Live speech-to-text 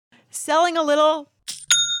Selling a little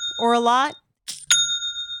or a lot?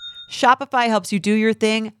 Shopify helps you do your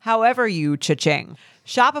thing however you cha-ching.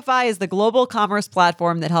 Shopify is the global commerce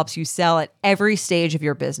platform that helps you sell at every stage of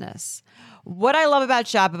your business. What I love about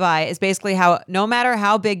Shopify is basically how no matter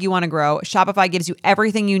how big you want to grow, Shopify gives you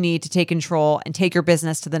everything you need to take control and take your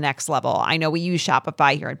business to the next level. I know we use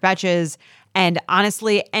Shopify here at Betches, and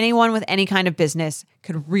honestly, anyone with any kind of business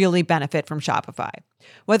could really benefit from Shopify.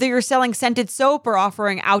 Whether you're selling scented soap or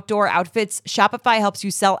offering outdoor outfits, Shopify helps you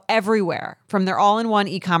sell everywhere, from their all-in-one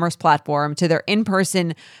e-commerce platform to their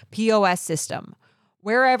in-person POS system.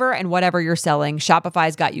 Wherever and whatever you're selling,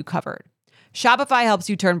 Shopify's got you covered. Shopify helps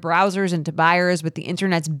you turn browsers into buyers with the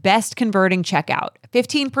internet's best converting checkout,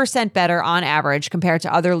 15% better on average compared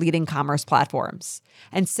to other leading commerce platforms.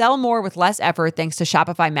 And sell more with less effort thanks to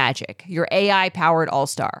Shopify Magic, your AI-powered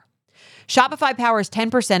all-star. Shopify powers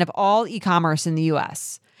 10% of all e-commerce in the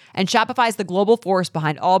U.S., and Shopify is the global force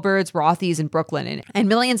behind Allbirds, Rothy's, and Brooklyn, and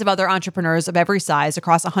millions of other entrepreneurs of every size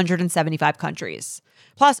across 175 countries.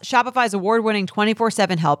 Plus, Shopify's award-winning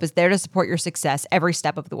 24/7 help is there to support your success every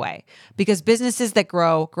step of the way, because businesses that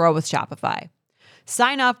grow, grow with Shopify.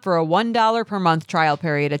 Sign up for a $1 per month trial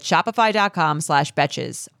period at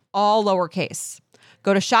shopify.com/betches, all lowercase.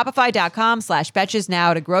 Go to shopify.com/betches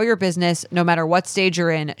now to grow your business no matter what stage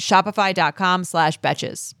you're in.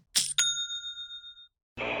 Shopify.com/betches.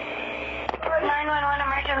 911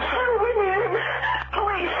 emergency.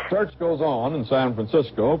 Police. Search goes on in San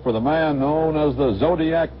Francisco for the man known as the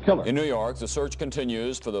Zodiac Killer. In New York, the search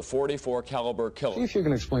continues for the .44 caliber killer. See if you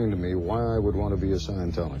can explain to me why I would want to be a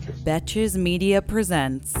Scientologist. Betches Media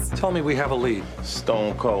presents Tell me we have a lead.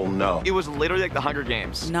 Stone cold no. It was literally like the Hunger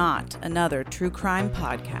Games. Not Another True Crime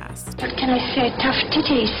Podcast. What can I say? Tough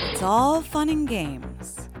titties. It's all fun and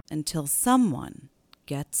games until someone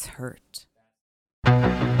gets hurt.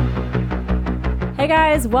 Hey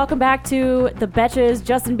guys, welcome back to the Betches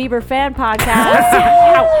Justin Bieber fan podcast.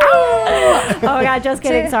 Oh my god, just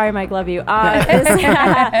kidding. Sorry, Mike, love you.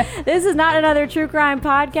 This is Not Another True Crime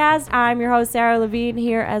Podcast. I'm your host, Sarah Levine,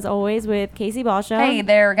 here as always with Casey Balshaw. Hey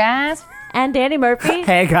there, guys. And Danny Murphy.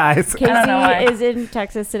 Hey guys. Casey is in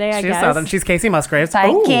Texas today, I guess. She's Southern. She's Casey Musgraves.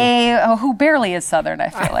 Who barely is Southern, I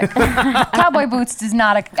feel like. Cowboy boots does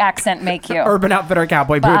not an accent make you. Urban Outfitter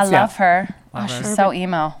cowboy but boots. I love her. Love her. She's so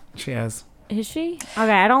emo. She is. Is she?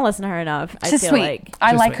 Okay, I don't listen to her enough. She's sweet.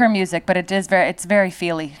 I like her music, but it's very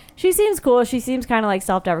feely. She seems cool. She seems kind of like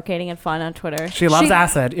self-deprecating and fun on Twitter. She loves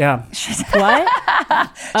acid, yeah. What?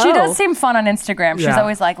 She does seem fun on Instagram. She's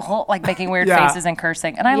always like making weird faces and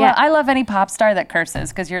cursing. And I love any pop star that curses,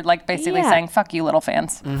 because you're like basically saying, fuck you, little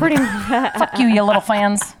fans. Mm-hmm. Pretty fuck you, you little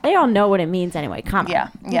fans. They don't know what it means anyway. Come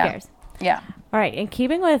on. Who cares? Yeah. All right, in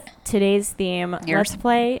keeping with today's theme, let's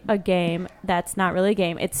play a game that's not really a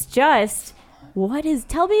game. It's just...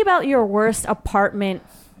 tell me about your worst apartment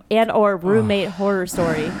and or roommate horror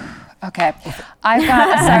story. Okay. I've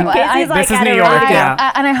got... this is New York,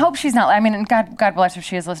 and I hope she's not... I mean, God bless her if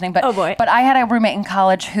she is listening. But, oh, boy. But I had a roommate in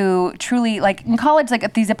college who truly... Like, in college, like,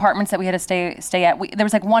 at these apartments that we had to stay at, there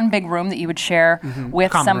was, like, one big room that you would share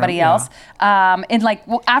with somebody else. And, like,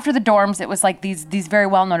 after the dorms, it was, like, these very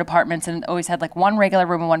well-known apartments, and always had, like, one regular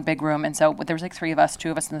room and one big room. And so there was, like, two of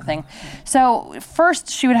us in the thing. So, first,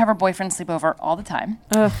 she would have her boyfriend sleep over all the time.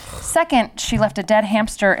 Ugh. Second, she left a dead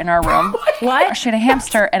hamster in our room. What? She had a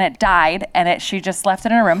hamster, and it died, and she just left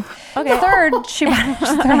it in her room. Okay. Third, she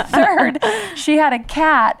had a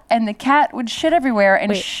cat, and the cat would shit everywhere,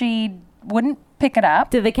 and she wouldn't pick it up.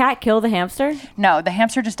 Did the cat kill the hamster? No, the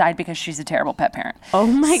hamster just died because she's a terrible pet parent. Oh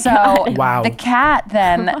my God. Wow. The cat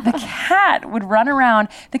would run around.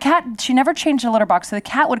 She never changed the litter box, so the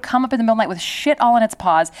cat would come up in the middle of the night with shit all in its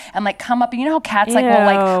paws and like come up. You know how cats will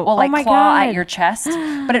claw at your chest?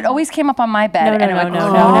 But it always came up on my bed.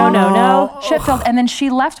 No. Shit filled. And then she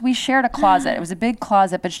left. We shared a closet. It was a big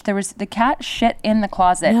closet, but the cat shit in the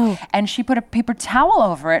closet. No. And she put a paper towel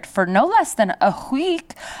over it for no less than a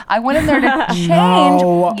week. I went in there to change.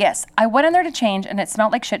 No. Yes, I went in there to change, and it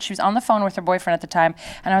smelled like shit. She was on the phone with her boyfriend at the time,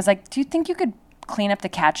 and I was like, do you think you could clean up the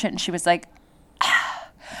cat shit? And she was like,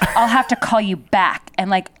 I'll have to call you back. And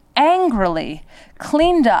like angrily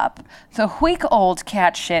cleaned up the week-old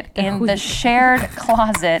cat shit in the shared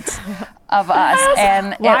closet of us,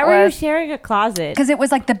 and Why it were you was sharing a closet? because it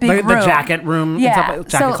was like the big The room, jacket room, and stuff like,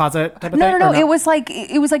 jacket closet type of no, thing? No, or It was like a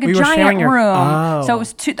We were giant sharing your- room. Oh. So it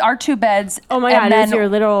was our two beds. Oh my and god, it then was your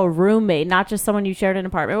literal roommate, not just someone you shared an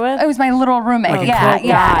apartment with. It was my little roommate. Like a yeah, closet.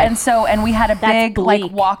 yeah. God. And so, and we had a big like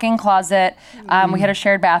bleak. walk-in closet. We had a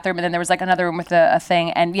shared bathroom, and then there was like another room with a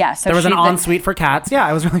thing. And yeah, so There was an the- ensuite for cats. Yeah,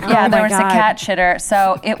 it was really cool. Yeah, Oh there my was God. a cat shitter.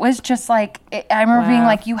 So it was just like, I remember being Wow.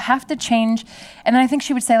 like, you have to change. And then I think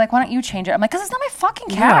she would say like, why don't you change it? I'm like, because it's not my fucking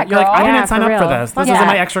cat, You're like, girl. I Yeah, didn't sign for up for real. this. This Yeah. isn't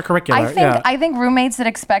my extracurricular. I think roommates that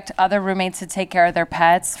expect other roommates to take care of their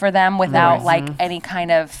pets for them without like any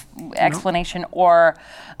kind of explanation or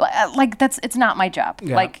like it's not my job.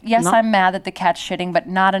 Yeah. Like yes, No. I'm mad that the cat's shitting, but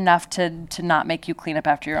not enough to not make you clean up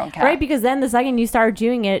after your own cat. Right, because then the second you start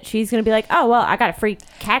doing it, she's gonna be like, "Oh well, I got a free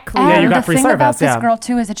cat cleaner." And you got the free thing about service, this yeah. girl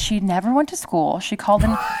too is that she never went to school. She called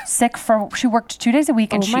in sick she worked 2 days a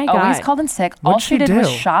week, and Oh she my always God. called in sick. What'd All she she did was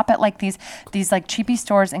do? shop at like these like cheapy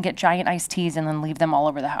stores and get giant iced teas and then leave them all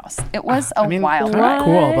over the house. It was a wild kinda ride.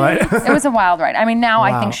 cool, but It was a wild ride. I mean, now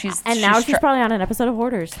I Wow. think she's and now she's tr- probably on an episode of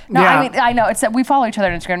Hoarders. No, Yeah. I mean I know it's that we follow each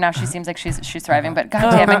other on Instagram now. She seems like she's thriving, but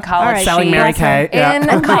goddamn, in college, All right, selling she, Mary Kay. Yeah. in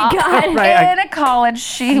Oh my God. Right, in college,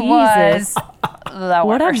 she Jesus. was the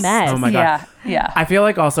What a worst. mess. Oh my God. Yeah, yeah. I feel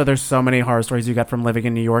like also there's so many horror stories you get from living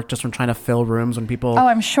in New York just from trying to fill rooms when people Oh,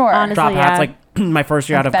 I'm sure. Honestly, drop hats. yeah. Like my first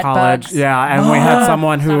year Like out of bed college. bugs. Yeah, and we had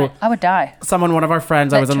someone who I would die. one of our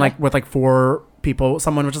friends, I was in Literally. like with like 4 people.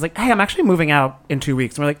 Someone was just like, "Hey, I'm actually moving out in 2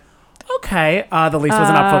 weeks." And we're like, "Okay." The lease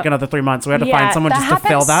wasn't up for like another 3 months, so we had to yeah, find someone That just to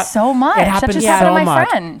fill happens that. so much. It That happened just so happened to my much.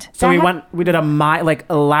 friend. So we did a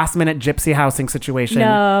last minute gypsy housing situation.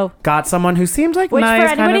 No. Got someone who seemed like Which nice. for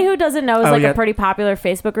anybody kind of, who doesn't know is Oh, like yeah. a pretty popular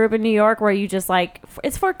Facebook group in New York where you just like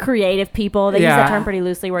it's for creative people. They use Yeah. that term pretty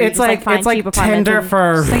loosely where you it's just like find it's like cheap apartments. Tinder and-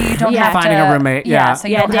 for So you don't Yeah. have finding to, a roommate. Yeah. So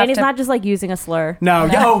you yeah, don't have Danny's to, not just like using a slur. No.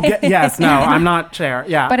 Yes. No. I'm not Cher.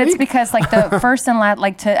 Yeah. But it's because like the first and last,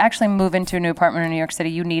 like to actually move into a new apartment in New York City,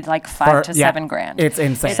 you need like $5 to $7 grand. It's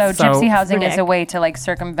insane. So gypsy housing is ridiculous. a way to like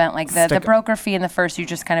circumvent like the Stick- broker fee in the first. You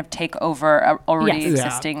just kind of take over a already Yes. Yeah.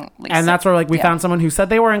 existing lease. And that's where like we Yeah. found someone who said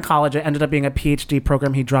they were in college. It ended up being a PhD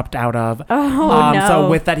program he dropped out of. Oh, no. So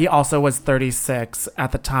with that, he also was 36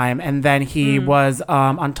 at the time, and then he was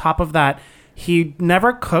on top of that. He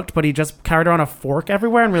never cooked, but he just carried around a fork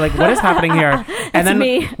everywhere, and we're like, "What is happening here?" And then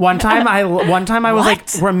me. one time I was like,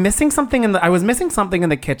 "We're missing something in the." I was missing something in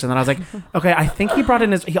the kitchen, and I was like, "Okay, I think he brought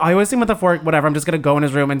in his." I always see him with a fork. Whatever. I'm just gonna go in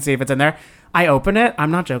his room and see if it's in there. I open it.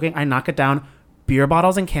 I'm not joking. I knock it down. Beer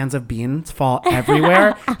bottles and cans of beans fall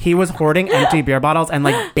everywhere. He was hoarding empty beer bottles and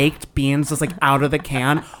like baked beans just like out of the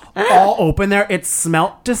can, all open there. It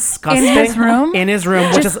smelled disgusting. In his room? In his room,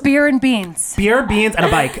 which just is beer and beans. beer, beans, and a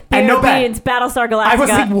bike, and Beer no bed. Beans, Battlestar Galactica. I was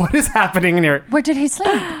like, what is happening in here? Where did he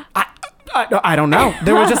sleep? I don't know.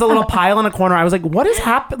 There was just a little pile in a corner. I was like, what is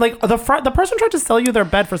happening? Like the person tried to sell you their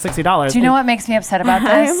bed for $60. Do you know what makes me upset about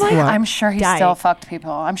this? I'm like, I'm sure he dying. still fucked people.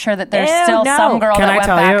 I'm sure that there's Ew, still no. some girl Can that I went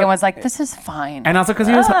tell back you? and was like, "This is fine." And also because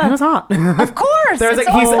he was hot. Of course. There was it's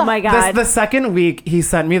like, awesome. Oh my God. The second week, he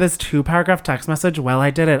sent me this 2-paragraph text message. Well,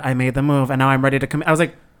 I did it. I made the move, and now I'm ready to commit. I was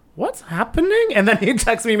like, what's happening? And then he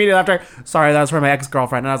texted me immediately after. Sorry, that was for my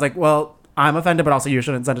ex-girlfriend. And I was like, well, I'm offended, but also you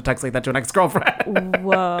shouldn't send a text like that to an ex-girlfriend.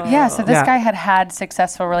 Whoa. Yeah, so this Yeah. guy had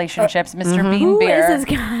successful relationships. Mr. Bean Who Beer. is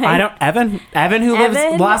this guy? I don't. Evan, who lives.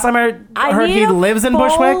 Evan? Last time I heard need he a lives in full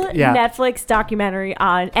Bushwick. Yeah, Netflix documentary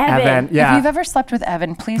on Evan. Evan. If Yeah. you've ever slept with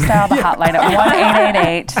Evan, please dial the hotline at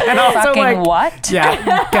 1-888. And also, Fucking like- what?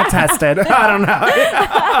 Yeah, get tested. I don't know.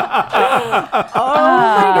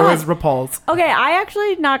 Oh It was repulsed. Okay, I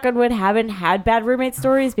actually, knock on wood, haven't had bad roommate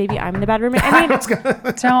stories. Maybe I'm the bad roommate. I mean,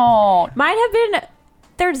 Don't. mine have been.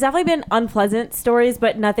 There's definitely been unpleasant stories,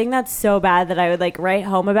 but nothing that's so bad that I would like write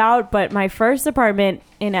home about. But my first apartment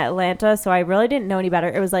in Atlanta, so I really didn't know any better.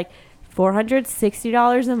 It was like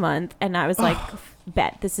 $460 a month, and I was like,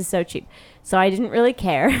 "Bet this is so cheap." So I didn't really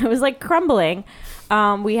care. It was like crumbling.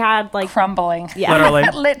 We had like Crumbling. yeah. Literally.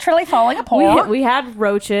 Literally falling apart. We had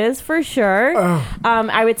roaches for sure.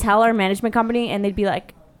 I would tell our management company, and they'd be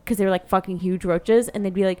like, because they were like fucking huge roaches, and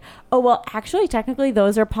they'd be like, "Oh well, actually, technically,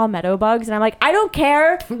 those are palmetto bugs." And I'm like, I don't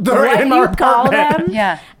care They're what in you our call apartment. them.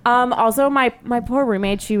 Yeah. Also, my poor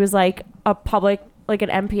roommate, she was like a public, like an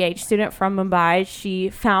MPH student from Mumbai. She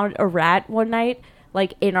found a rat one night,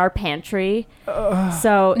 like in our pantry.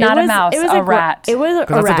 So Not it a was, mouse, it was a gra- rat. It was a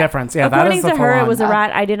that's rat. the difference. Yeah, that according is the to her, it full-on. was a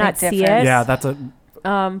rat. I did not big see difference. it. Yeah, that's a.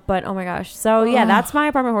 But oh my gosh. So yeah, that's my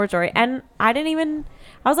apartment horror story. And I didn't even,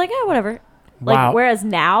 I was like, whatever. Like, Wow. whereas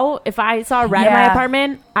now, if I saw a rat in my Yeah.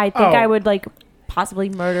 apartment, I think Oh. I would like possibly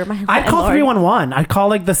murder my I'd call landlord. 311. I'd call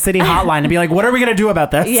like the city hotline and be like, what are we going to do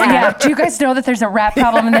about this? Yeah. Do you guys know that there's a rat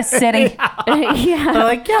problem in this city? Yeah. They're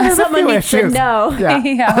like, yeah, there's Someone a few needs to issues. know. Yeah.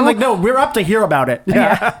 Yeah. I'm like, no, we're up to hear about it.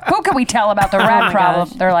 Yeah. Who can we tell about the my rat problem?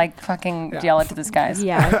 gosh. They're like, fucking yell it to the skies.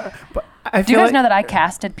 Yeah. I Do you feel guys know that I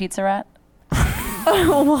casted Pizza Rat?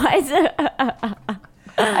 What?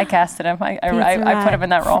 I casted him. I Rat. put him in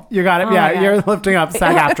that role. You got it. Oh my Yeah, God. you're lifting up A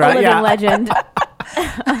SAG-AFTRA. living Yeah. legend.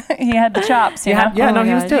 He had the chops, you know? Yeah, Oh no, my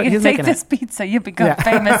he was God. doing. You He's take making this it. pizza, you become Yeah.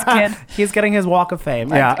 famous, kid. He's getting his walk of fame.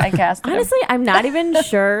 Yeah. I casted him. Honestly, I'm not even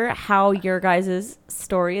sure how your guys'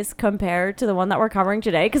 stories compare to the one that we're covering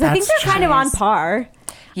today because I think That's they're kind of on true. par.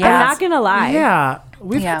 Yeah. I'm not gonna lie. Yeah.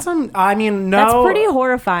 We've Yeah. had some. I mean, no. That's pretty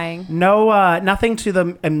horrifying. No, nothing to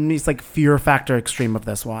the these like fear factor extreme of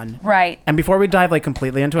this one. Right. And before we dive like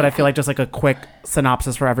completely into it, I feel like just like a quick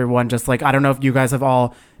synopsis for everyone. Just like I don't know if you guys have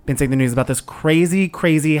all been seeing the news about this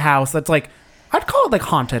crazy house that's like I'd call it like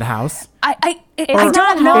haunted house. I It's don't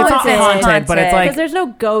not know It's if not it's haunted, but it's like- Because there's no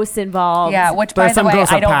ghosts involved. Yeah, which by There's the some way,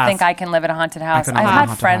 ghosts I that don't pass. think I can live in a haunted house. cannot I've live in a had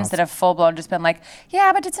haunted friends house. that have full blown just been like,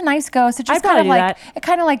 yeah, but it's a nice ghost. It just I'd probably kind of do like that. it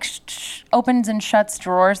kind of like opens and shuts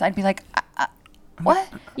drawers. I'd be like, what?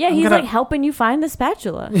 Yeah, he's gonna- like helping you find the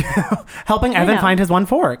spatula. Helping Evan know. find his one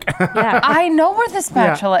fork. Yeah. I know where the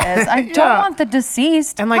spatula is. I don't Yeah. want the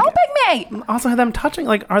deceased And, like- helping me. Also, them touching.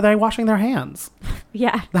 Like, are they washing their hands?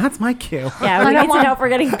 Yeah. That's my cue. Yeah, I we don't need to want- know if we're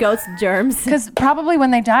getting ghost germs. Because probably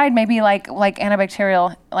when they died, maybe like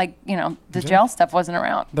antibacterial, like the gel stuff wasn't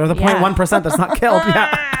around. They're the Yeah. 0.1% that's not killed.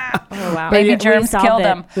 Yeah. Oh, wow. Maybe We germs solved killed it.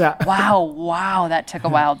 them. Yeah. Wow, that took a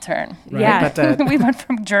wild turn. Right? Yeah. But, We went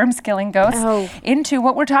from germs killing ghosts Oh. into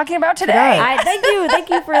what we're talking about today. Thank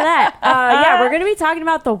you for that. Yeah, we're gonna be talking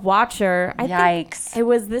about The Watcher. I think Yikes. it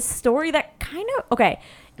was this story that kind of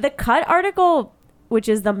the Cut article, which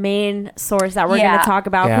is the main source that we're Yeah. gonna talk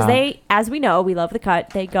about, because Yeah. they, as we know, we love The Cut.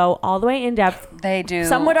 They go all the way in depth. They do.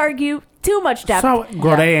 Some would argue too much depth. so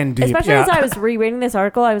grody and deep. Especially yeah. as I was rereading this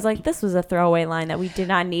article, I was like, this was a throwaway line that we did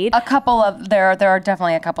not need. A couple of there are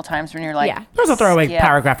definitely a couple times when you're like, Yeah. There's a throwaway skip.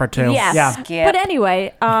 paragraph or two. Yeah. Yeah. Skip. But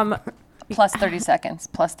anyway, plus 30 seconds.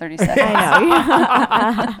 Plus 30 seconds.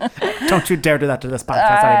 I know. Don't you dare do that to this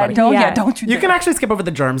podcast, anybody. Don't you? You dare. can actually skip over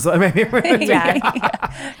the germs. Maybe.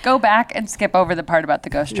 Yeah. Go back and skip over the part about the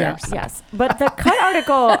ghost germs. Yes. But the Cut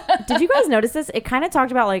article, did you guys notice this? It kind of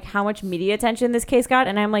talked about like how much media attention this case got.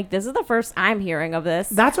 And I'm like, this is the first I'm hearing of this.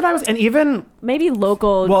 That's what I was, and even Maybe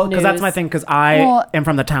local well, because that's news. my thing. Because I Well- am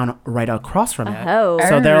from the town right across from it. Oh.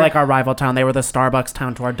 So they're like our rival town. They were the Starbucks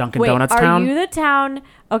town to our Dunkin' Wait, Donuts are town. you the town?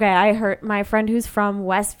 Okay, I heard my friend who's from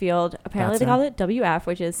Westfield. Apparently, That's they call it WF,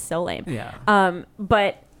 which is so lame. Yeah.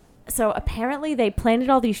 But so apparently they planted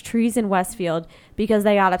all these trees in Westfield because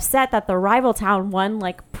they got upset that the rival town won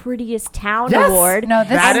like prettiest town Yes! award. No,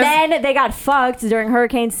 this That and is- then they got fucked during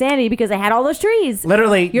Hurricane Sandy because they had all those trees.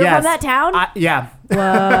 Literally, You're yes. from that town? Yeah. Whoa.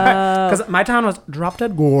 Because my town was drop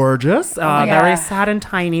dead gorgeous, Yeah. very sad and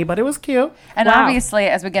tiny, but it was cute. And Wow. obviously,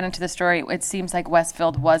 as we get into the story, it seems like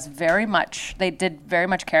Westfield was they did very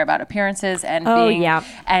much care about appearances and Oh, being yeah.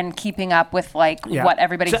 and keeping up with like Yeah. what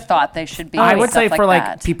everybody thought they should be. I and would say stuff for like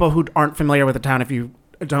that. people who aren't familiar with the town, if you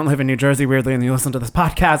don't live in New Jersey, weirdly, and you listen to this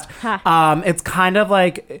podcast, it's kind of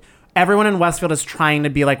like everyone in Westfield is trying to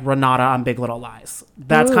be like Renata on Big Little Lies.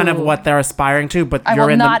 That's kind of Ooh. what they're aspiring to. But I you're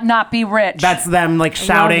will in not be rich. That's them like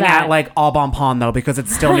shouting that. at like All Bon Pond though, because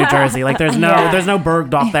it's still New Jersey. Like there's no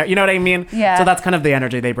Bergdorf there. You know what I mean? Yeah. So that's kind of the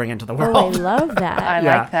energy they bring into the Oh, I world. love that. I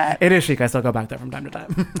like that. It is chic. I still go back there from time to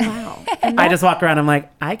time. Wow. I just walk around. I'm like,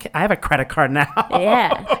 I have a credit card now.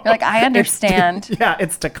 Yeah. You're like, I understand. Yeah,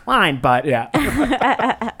 it's declined, but yeah.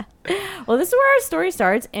 Well, this is where our story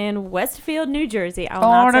starts in Westfield, New Jersey. I will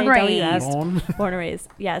Born not say and raised. WS. Born and raised.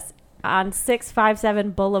 Yes. On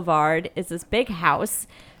 657 Boulevard is this big house.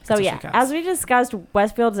 So That's a yeah, chic house. as we discussed,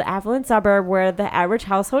 Westfield is an affluent suburb where the average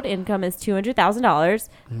household income is $200,000.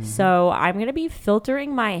 Mm-hmm. So I'm gonna be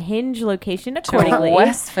filtering my Hinge location accordingly.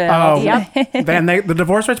 Westfield. Oh, Yep. then the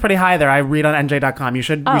divorce rate's pretty high there. I read on NJ.com. We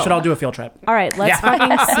should all do a field trip. All right, let's Yeah.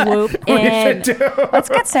 fucking swoop We in. should do. Let's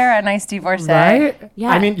get Sarah a nice divorcee. Right? Yeah.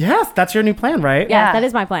 I mean, yes, that's your new plan, right? Yeah, Yeah. that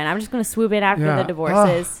is my plan. I'm just gonna swoop in after Yeah. the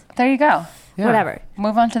divorces. There you go. Yeah. Whatever.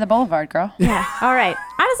 Move on to the boulevard, girl. Yeah. All right.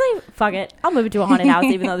 Honestly, fuck it. I'll move it to a haunted house,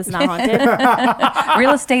 even though this is not haunted.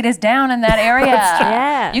 Real estate is down in that area.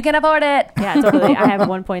 Yeah. You can afford it. Yeah, totally. I have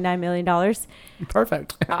 $1.9 million.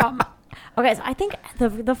 Perfect. Okay, so I think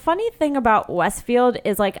the funny thing about Westfield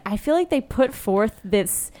is like I feel like they put forth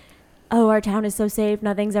this, oh, our town is so safe,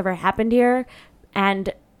 nothing's ever happened here,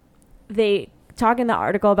 and they talk in the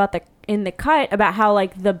article about in the cut about how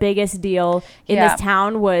like the biggest deal in Yeah. this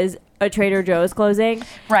town was a Trader Joe's closing.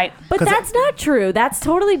 Right. But that's not true. That's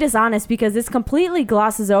totally dishonest because this completely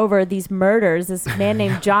glosses over these murders. This man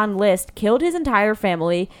named John List killed his entire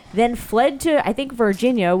family, then fled to, I think,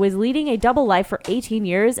 Virginia, was leading a double life for 18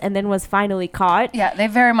 years, and then was finally caught. Yeah, they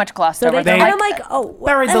very much glossed over. And I'm like,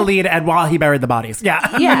 buried the lead and while he buried the bodies.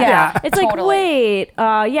 Yeah. Yeah. It's like, Totally.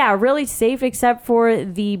 wait, really safe except for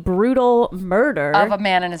the brutal murder of a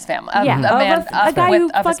man and his family. a guy who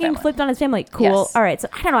of his fucking family. flipped on his family. Cool. Yes. All right. So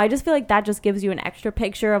I don't know. I just feel like that just gives you an extra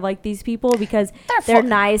picture of like these people because they're full-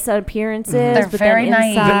 nice appearances, They're but very then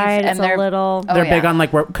naive, inside and it's a they're- little. Oh, They're big yeah. on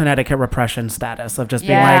like Connecticut repression status of just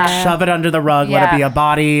being Yeah. like, shove it under the rug, let it be a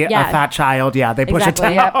body, Yeah. a fat child. Yeah, they push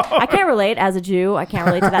Exactly. it down. Yep. I can't relate as a Jew. I can't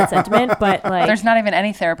relate to that sentiment, but like, There's not even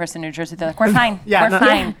any therapists in New Jersey. They're like, we're fine. Yeah, we're no-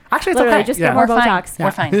 fine. Actually, it's literally okay. just Yeah. get more We're fine. Botox.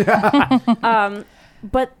 We're fine.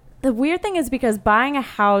 But the weird thing is because buying a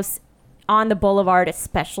house on the boulevard,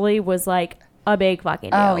 especially, was like a big fucking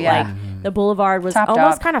deal. Oh, yeah. Like the boulevard was Top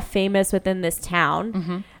almost dog. kind of famous within this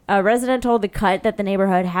town. A resident told The Cut that the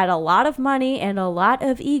neighborhood had a lot of money and a lot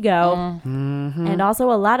of ego and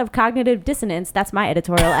also a lot of cognitive dissonance. That's my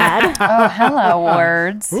editorial ad. Oh, hello,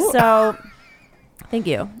 words. So, thank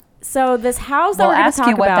you. So this house that We'll we're going to ask talk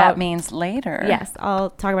you what about. that means later. Yes,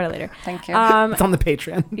 I'll talk about it later. Thank you. It's on the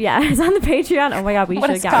Patreon. Yeah, it's on the Patreon. Oh my God, we What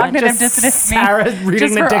should does have got one. cognitive Just dissonance mean? Sarah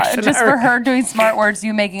reading the dictionary. Just for her doing smart words,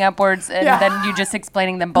 you making up words, and then you just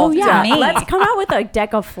explaining them Oh both yeah, to me. let's come out with a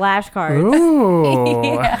deck of flashcards.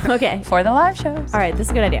 Ooh. Okay. For the live shows. All right, this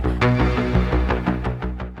is a good idea.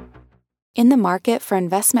 In the market for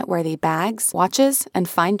investment-worthy bags, watches, and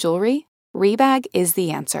fine jewelry, Rebag is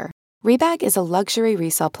the answer. Rebag is a luxury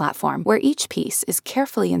resale platform where each piece is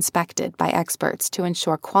carefully inspected by experts to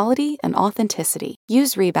ensure quality and authenticity.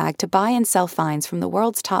 Use Rebag to buy and sell finds from the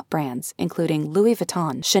world's top brands, including Louis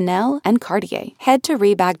Vuitton, Chanel, and Cartier. Head to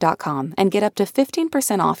Rebag.com and get up to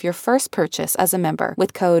 15% off your first purchase as a member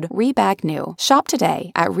with code REBAGNEW. Shop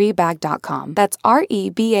today at Rebag.com. That's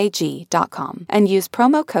REBAG.com. And use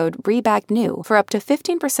promo code REBAGNEW for up to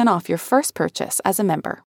 15% off your first purchase as a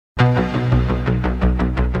member.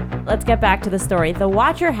 Let's get back to the story. The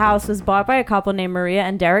Watcher house was bought by a couple named Maria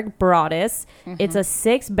and Derek Broadus. It's a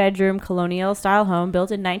 6-bedroom colonial-style home built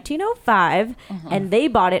in 1905, and they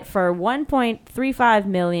bought it for $1.35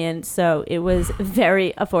 million, so it was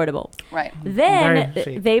very affordable. Right. Then Very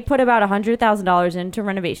cheap. they put about $100,000 into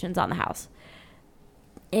renovations on the house.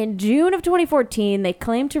 In June of 2014, they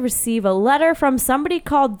claimed to receive a letter from somebody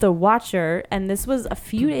called The Watcher, and this was a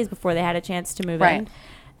few days before they had a chance to move in. Right.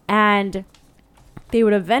 And they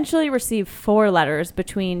would eventually receive 4 letters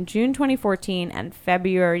between June 2014 and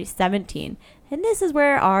February 17. And this is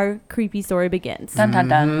where our creepy story begins. Dun, dun,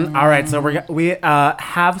 dun. All right, so we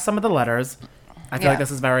have some of the letters. I feel Yeah. like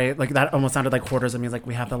this is very, like, that almost sounded like Hoarders. It means, like,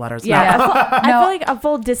 we have the letters. Yeah, No. I feel like a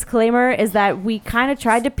full disclaimer is that we kind of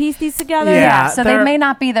tried to piece these together. Yeah. So they they're- may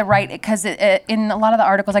not be the right, because in a lot of the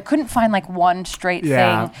articles, I couldn't find like one straight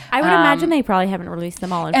Yeah. thing. I would imagine they probably haven't released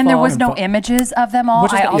them all in And full. there was no images of them all.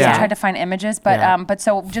 Which is I the- also yeah. tried to find images, but Yeah. but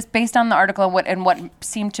so just based on the article and what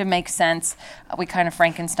seemed to make sense, we kind of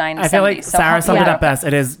Frankenstein. I feel like Sarah summed it up best.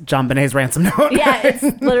 It is John Bonet's ransom note. Yeah, it's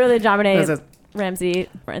literally John This Bonet is- Ramsey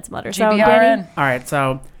ransom letter. So, GBRN. Danny, All right,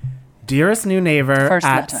 so dearest new neighbor First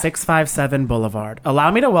at letter. 657 Boulevard, allow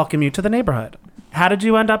me to welcome you to the neighborhood. How did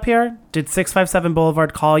you end up here? Did 657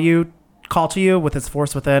 Boulevard call to you with its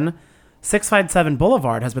force within? 657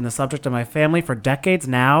 Boulevard has been the subject of my family for decades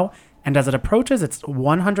now, and as it approaches its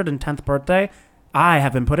 110th birthday, I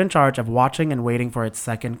have been put in charge of watching and waiting for its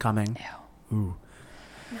second coming. Ooh.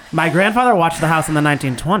 My grandfather watched the house in the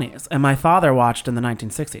 1920s, and my father watched in the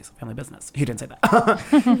 1960s. Family business. He didn't say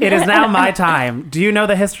that. It is now my time. Do you know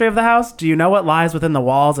the history of the house? Do you know what lies within the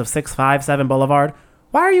walls of 657 Boulevard?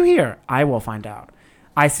 Why are you here? I will find out.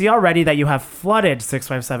 I see already that you have flooded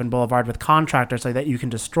 657 Boulevard with contractors so that you can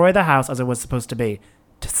destroy the house as it was supposed to be.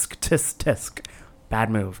 Tisk, tisk, tisk. Bad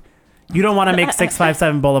move. You don't want to make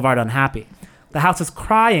 657 Boulevard unhappy. The house is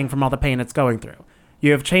crying from all the pain it's going through.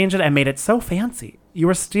 You have changed it and made it so fancy. You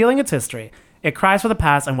are stealing its history. It cries for the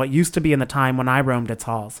past and what used to be in the time when I roamed its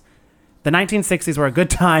halls. The 1960s were a good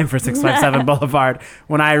time for 657 Boulevard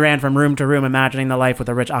when I ran from room to room imagining the life with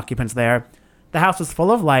the rich occupants there. The house was full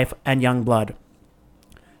of life and young blood.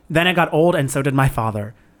 Then it got old and so did my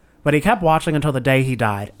father. But he kept watching until the day he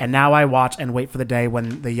died, and now I watch and wait for the day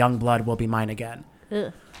when the young blood will be mine again.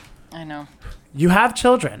 Ugh. I know. You have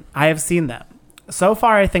children. I have seen them. So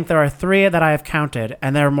far, I think there are 3 that I have counted,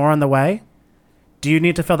 and there are more on the way. Do you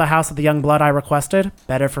need to fill the house with the young blood I requested?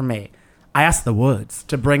 Better for me. I asked the woods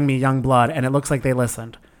to bring me young blood, and it looks like they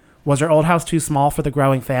listened. Was your old house too small for the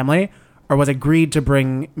growing family, or was it greed to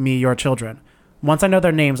bring me your children? Once I know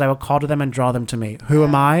their names, I will call to them and draw them to me. Who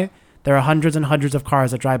am I? There are hundreds and hundreds of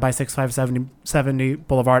cars that drive by 6570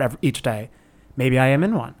 Boulevard each day. Maybe I am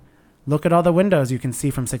in one. Look at all the windows you can see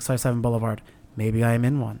from 657 Boulevard. Maybe I am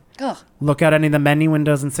in one. Ugh. Look at any of the many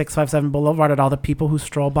windows in 657 Boulevard at all the people who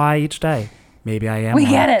stroll by each day. Maybe I am. We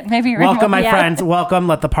one. get it. Maybe you're in Welcome, one. my friends. Welcome.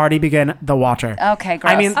 Let the party begin. The Watcher. Okay,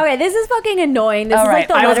 gross. I mean, Okay, this is fucking annoying. This All is like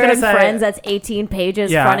the right. I was letter gonna in say- Friends that's 18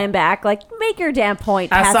 pages Yeah. front and back. Like, make your damn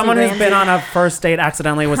point. as Patsy someone who's Ramsey. been on a first date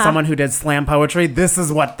accidentally with someone who did slam poetry, this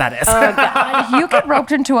is what that is. You get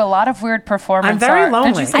roped into a lot of weird performance I'm very art. Did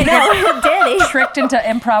lonely. you say I know, Danny. tricked into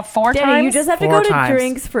improv 4 Danny, times? you just have to 4 go to times.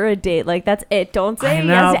 drinks for a date. Like, that's it. Don't say I yes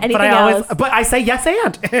know, to anything but I always, else. but I say yes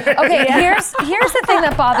and. Okay, here's the thing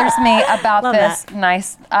that bothers me about Love this. that.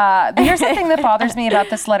 Nice. Here's the thing that bothers me about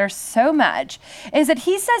this letter so much is that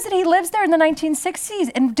he says that he lives there in the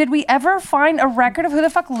 1960s. And did we ever find a record of who the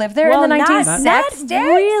fuck lived there in the 1960s? Not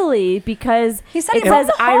really, because He said he it bought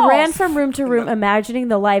says, the I ran house." from room to room imagining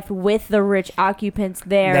the life with the rich occupants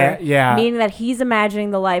there. Yeah. Meaning that he's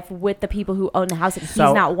imagining the life with the people who own the house, and he's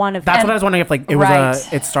not one of That's them. what I was wondering if like it was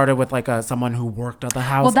Right. it started with like someone who worked at the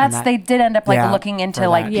house. Well, and that's that- they did end up like Yeah, looking into for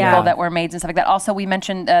like that, people yeah. that were maids and stuff like that. Also, we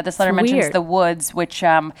mentioned this letter mentions weird. the Woods, which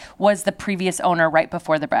was the previous owner right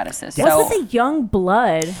before the Bradishes. What's So with the young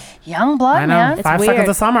blood? young blood, I know. man. 5 weird. seconds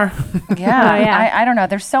of summer. Yeah, Oh, yeah. I don't know.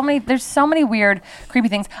 There's so many weird, creepy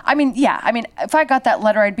things. I mean, if I got that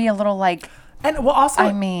letter, I'd be a little like, And well, also,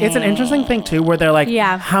 I mean- it's an interesting thing too, where they're like,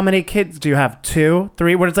 Yeah. how many kids do you have? 2,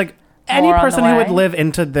 3? Where it's like any More on the person who would way. live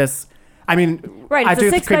into this. I mean, Right, I it's a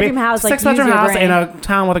do think creepy. six-bedroom house, like, 6-bedroom use your house in brain. a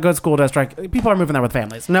town with a good school district. People are moving there with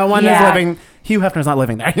families. No one is Yeah. living. Hugh Hefner's not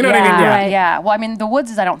living there. You know what I mean? yeah, Yeah. Right. yeah. Well, I mean, the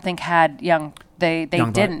Woods, I don't think had young. They Young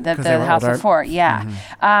blood, didn't. 'cause they The were house older. before, yeah.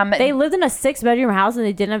 They lived in a 6-bedroom house and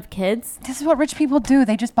they didn't have kids. This is what rich people do.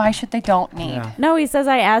 They just buy shit they don't need. Yeah. No, he says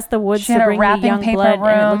I asked the Woods She to had a bring me wrapping young paper blood, and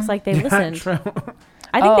it room. looks like they Yeah, listened. true.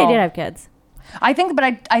 I think they Oh. did have kids. I think, but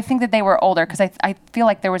I think that they were older because I feel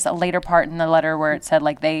like there was a later part in the letter where it said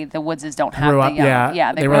like the Woodses don't have Grew the up, young.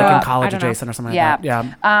 yeah. They They were grew like in up. college I don't know. adjacent or something Yeah. like that.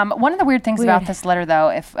 Yeah. One of the weird things about Weird. this letter, though,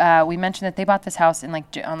 if we mentioned that they bought this house in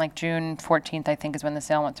on June 14th, I think is when the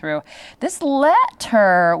sale went through. This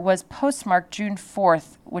letter was postmarked June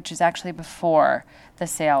 4th, which is actually before the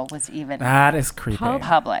sale was even That is creepy.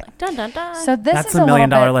 public. Dun dun dun. So this That's is $1 million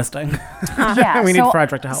little bit, listing. Yeah, we need so-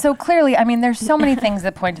 Frederick to help. So clearly, I mean, there's so many things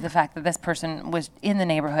that point to the fact that this person was in the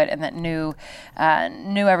neighborhood and that knew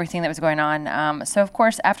everything that was going on. So of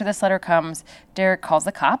course, after this letter comes, Derek calls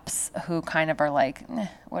the cops, who kind of are like,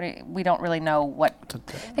 we don't really know what to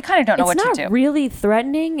do. They kind of don't know It's what not to do. really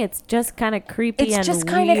threatening. It's just kind of creepy It's and just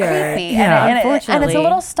kind of weird. creepy, Yeah. and it's Unfortunately. a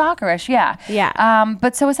little stalkerish, yeah. Yeah.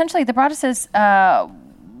 But so essentially, the Broadduses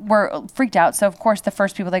were freaked out. So of course, the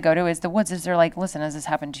first people they go to is the Woodses. They're like, "Listen, has this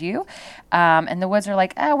happened to you?" And the Woods are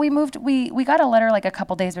like, "We moved. We got a letter like a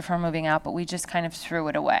couple days before moving out, but we just kind of threw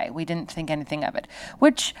it away. We didn't think anything of it."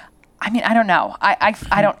 Which, I mean, I don't know. I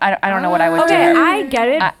don't know what I would Okay, do. I get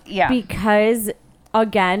it. Yeah. Because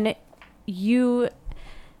again,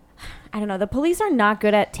 I don't know. The police are not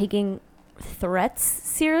good at taking threats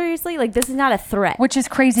seriously. Like, this is not a threat. Which is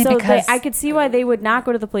crazy So because I could see why they would not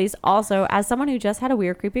go to the police. Also, as someone who just had a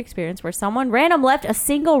weird, creepy experience where someone random left a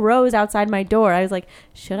single rose outside my door, I was like,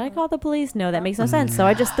 should I call the police? No, that makes no sense. So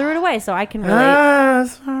I just threw it away so I can relate.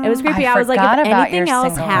 It was creepy. I was like, forgot if about anything your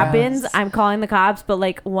else single happens, rose. I'm calling the cops. But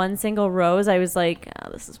like one single rose, I was like, oh,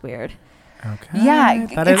 this is weird. Okay. Yeah,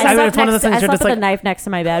 That is, I it's one of the things I you're slept just with like, a knife next to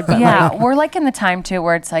my bed. But yeah, like, we're like in the time too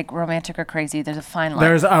where it's like romantic or crazy. There's a fine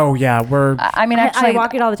line. I mean, actually, I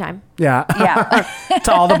walk it all the time. yeah. yeah.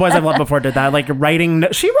 To all the boys I've loved before did that. Like writing,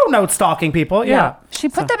 she wrote notes stalking people. Yeah. She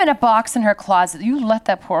put them in a box in her closet. You let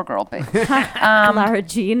that poor girl be. Lara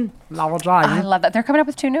Jean. Novel I drawing. love that. They're coming up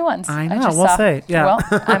with 2 new ones. I know, just we'll saw. see. Yeah. Well,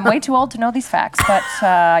 I'm way too old to know these facts, but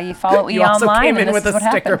you follow You E! also online came and in this with is a what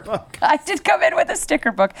sticker happened. book. I did come in with a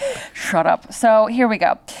sticker book. Shut up. So here we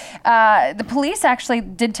go. The police actually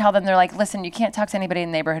did tell them, they're like, listen, you can't talk to anybody in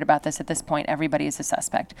the neighborhood about this at this point. Everybody is a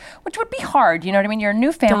suspect, which would be hard. You know what I mean? You're a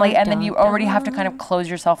new family, Dun, and then dun, you already have to kind of close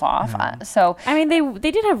yourself off. So I mean,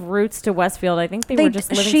 they did have roots to Westfield. I think they were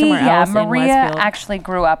just living she, somewhere yeah, else in Maria Westfield. actually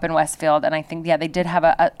grew up in Westfield, and I think, yeah, they did have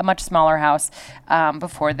a much smaller house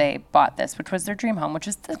before they bought this, which was their dream home, which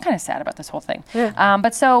is kind of sad about this whole thing.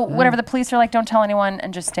 But so whatever, the police are like, don't tell anyone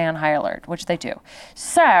and just stay on high alert, which they do.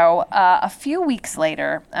 So a few weeks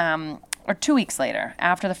later, or 2 weeks later,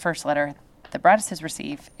 after the first letter, the Broadduses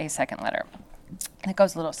receive a second letter. It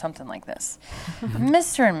goes a little something like this.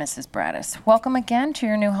 Mr. and Mrs. Braddis, welcome again to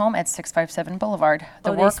your new home at 657 Boulevard.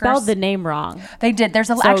 They spelled the name wrong. They did. There's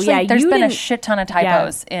there's been a shit ton of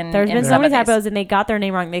typos in There's been so some many of these. typos, and they got their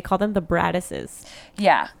name wrong. They call them the Braddises.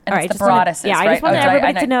 Yeah, and All right, it's the just wanted- Broaddises, I right? just want Oh,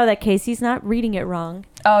 everybody I to know that Casey's not reading it wrong.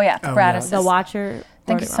 Oh, yeah, the Broaddises. The watcher.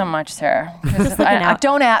 Thank you so much, Sarah. looking out.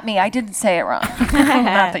 Don't at me. I didn't say it wrong.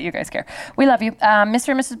 Not that you guys care. We love you. Mr.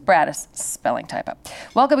 and Mrs. Braddis, spelling typo.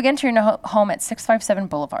 Welcome again to your home at 657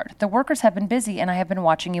 Boulevard. The workers have been busy, and I have been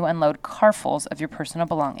watching you unload carfuls of your personal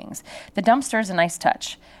belongings. The dumpster is a nice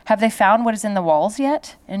touch. Have they found what is in the walls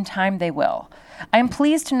yet? In time they will. I am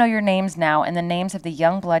pleased to know your names now and the names of the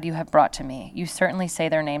young blood you have brought to me. You certainly say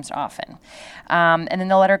their names often. And then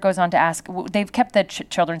the letter goes on to ask, they've kept the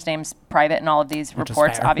children's names private in all of these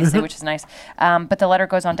reports, obviously, which is nice. But the letter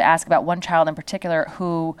goes on to ask about one child in particular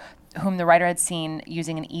whom the writer had seen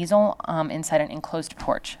using an easel inside an enclosed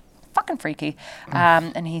porch. Fucking freaky.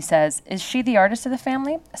 And he says, is she the artist of the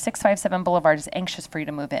family? 657 Boulevard is anxious for you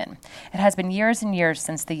to move in. It has been years and years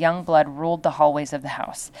since the young blood ruled the hallways of the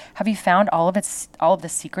house. Have you found all of the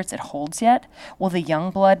secrets it holds yet? Will the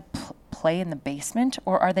young blood play in the basement,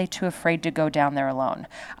 or are they too afraid to go down there alone?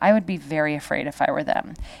 I would be very afraid if I were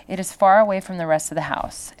them. It is far away from the rest of the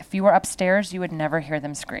house. If you were upstairs, you would never hear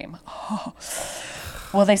them scream.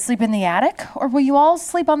 Will they sleep in the attic, or will you all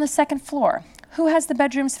sleep on the second floor? Who has the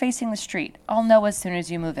bedrooms facing the street? I'll know as soon as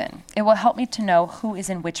you move in. It will help me to know who is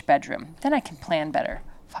in which bedroom. Then I can plan better.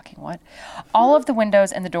 Fucking what? All of the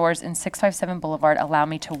windows and the doors in 657 Boulevard allow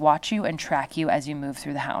me to watch you and track you as you move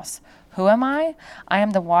through the house. Who am I? I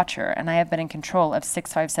am the watcher, and I have been in control of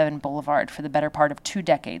 657 Boulevard for the better part of 2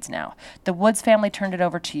 decades now. The Woods family turned it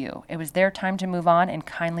over to you. It was their time to move on and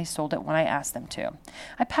kindly sold it when I asked them to.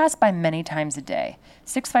 I pass by many times a day.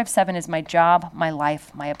 657 is my job, my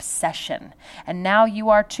life, my obsession. And now you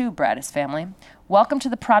are too, Braddis family. Welcome to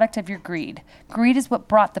the product of your greed. Greed is what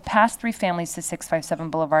brought the past 3 families to 657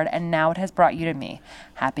 Boulevard, and now it has brought you to me.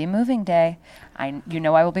 Happy moving day. You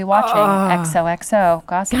know I will be watching. XOXO.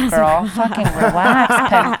 Gossip Girl. Fucking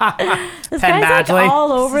relax. This guy's like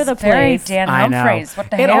all over the place. Dan I know. Humphreys. What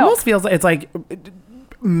the hell? It almost feels like it's like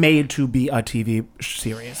made to be a TV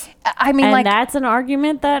series. I mean, and that's an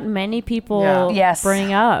argument that many people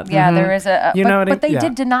bring up. Yeah, there is a. But they yeah.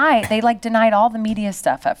 did deny. They denied all the media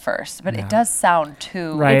stuff at first, but it does sound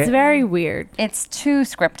too. Right. It's very weird. It's too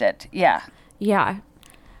scripted. Yeah. Yeah.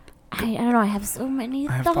 I don't know. I have so many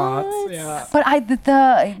thoughts. Yeah. But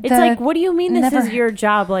it's like, what do you mean this is your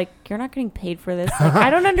job? Like, you're not getting paid for this. Like, I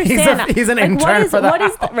don't understand. he's an like, intern for the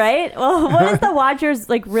house. Right? Well, what is the watcher's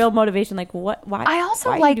like real motivation? Like, what? Why? I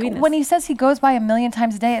also why like are you doing when this? he says he goes by 1,000,000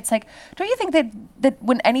 times a day. It's like, don't you think that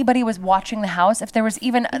when anybody was watching the house, if there was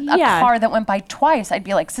even a car that went by twice, I'd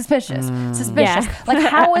be like suspicious. Yeah. Like,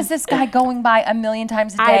 how is this guy going by 1,000,000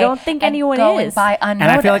 times a day? I don't think anyone going is. by unnoticed.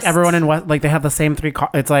 And I feel like everyone in West, like they have the same 3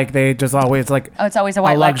 cars. It's like they just always like. Oh, it's always a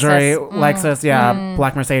white luxury Lexus. Lexus,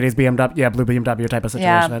 black Mercedes, BMW, blue BMW type of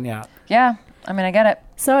situation. Yeah. I mean, I get it.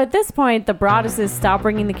 So at this point, the Broaddises stop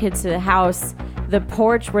bringing the kids to the house. The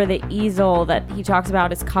porch where the easel that he talks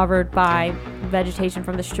about is covered by vegetation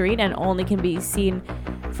from the street and only can be seen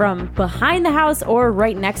from behind the house or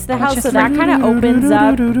right next to the house. So that kind of opens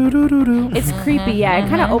up. It's creepy, yeah. It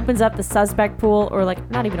kind of opens up the suspect pool, or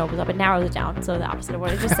like not even opens up, it narrows it down. So the opposite of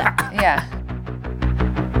what I just said. Yeah.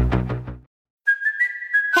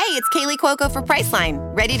 Hey, it's Kaylee Cuoco for Priceline.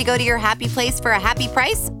 Ready to go to your happy place for a happy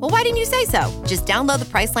price? Well, why didn't you say so? Just download the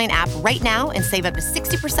Priceline app right now and save up to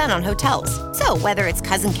 60% on hotels. So whether it's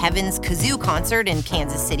Cousin Kevin's Kazoo Concert in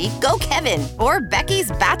Kansas City, go Kevin, or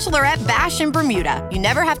Becky's Bachelorette Bash in Bermuda, you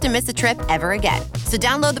never have to miss a trip ever again. So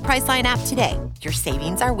download the Priceline app today. Your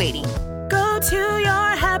savings are waiting. Go to your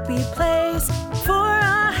happy place for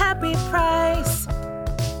a happy price.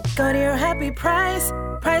 Go to your happy price,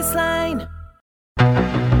 Priceline.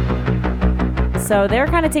 So they're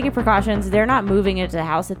kind of taking precautions. They're not moving into the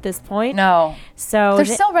house at this point. No. So they're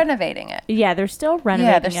still renovating it. Yeah, they're still renovating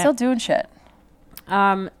it. Yeah, they're still doing shit.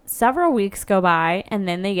 Several weeks go by, and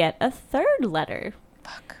then they get a third letter.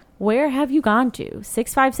 Fuck. Where have you gone to?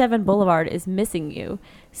 657 Boulevard is missing you.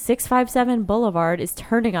 657 Boulevard is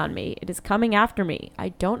turning on me. It is coming after me. I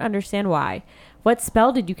don't understand why. What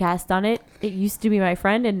spell did you cast on it? It used to be my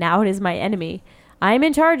friend, and now it is my enemy. I am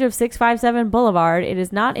in charge of 657 Boulevard. It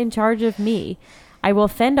is not in charge of me. I will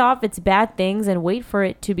fend off its bad things and wait for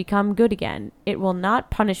it to become good again. It will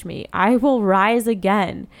not punish me. I will rise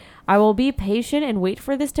again. I will be patient and wait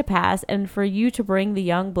for this to pass and for you to bring the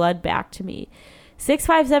young blood back to me.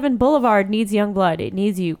 657 Boulevard needs young blood. It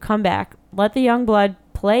needs you. Come back. Let the young blood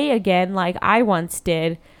play again like I once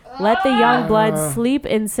did. Let the young blood sleep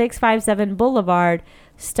in 657 Boulevard.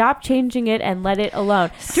 Stop changing it and let it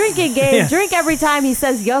alone. Drinking games. Drink every time he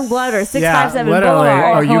says young blood or 657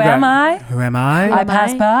 Boulevard. Or who am I? Who am I? I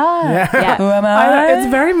pass by. Yeah. Who am I?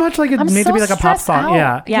 It's very much like it I'm needs so to be like a pop stressed song.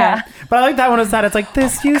 out. Yeah. But I like that one instead. It's like,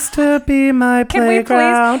 this used to be my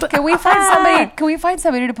playground. Can we find somebody? Can we find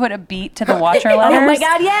somebody to put a beat to the Watcher letters? Oh my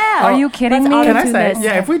God, yeah. Are you kidding me? Can I say?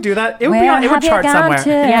 Yeah, if we do that, it would be on, it would chart somewhere.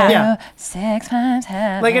 Yeah. 6 times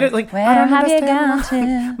heaven. Like it is like, Where I don't have you understand.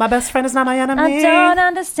 gone to? My best friend is not my enemy. I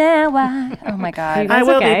don't understand why. Oh my God. I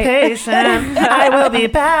will be patient. I will be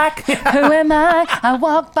back. Who am I? I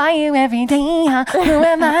walk by you every day. Who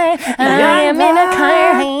am I? I am in a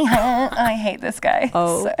car. I hate this guy.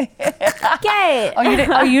 Oh. Okay.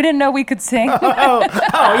 Oh, you didn't know we could sing? Oh,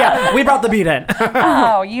 yeah. We brought the beat in.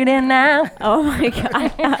 Oh, you didn't know? Oh my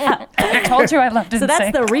God. I told you I loved it. So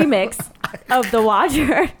that's the remix of The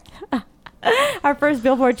Watcher. Our first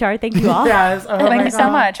Billboard chart. Thank you all. Yes. Thank you so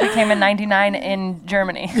much. We came in 99 in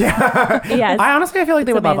Germany. Yes. I honestly feel like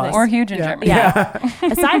they would love us. We're huge in Germany. Yeah.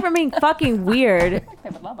 Aside from being fucking weird. They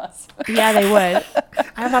would love us. Yeah, they would.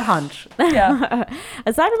 I have that hunch. Yeah.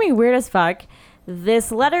 Aside from being weird as fuck,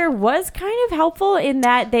 this letter was kind of helpful in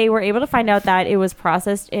that they were able to find out that it was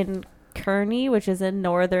processed in Kearney, which is in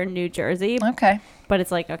northern New Jersey. Okay. But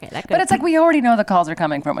it's like, okay, that could. But it's like we already know the calls are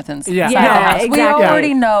coming from within. Yeah, exactly. exactly. We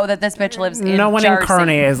already know that this bitch lives in No one Jersey. in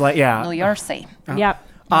Kearney is like, yeah. New Jersey. Yep.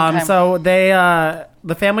 Okay. So they,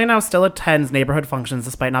 the family now still attends neighborhood functions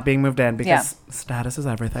despite not being moved in because status is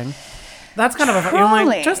everything. That's kind of a, you're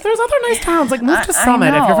like, just there's other nice towns. Like move to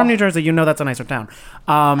Summit. If you're from New Jersey, you know that's a nicer town.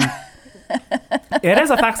 It is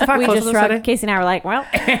a fact. We just shrugged. Casey and I were like, well,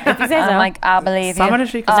 if you say so. I'm like, I believe Summit you. is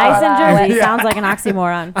chic as Nice fuck. in Jersey sounds like an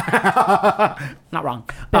oxymoron. Not wrong.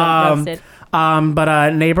 Roasted.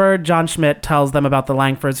 But neighbor John Schmidt tells them about the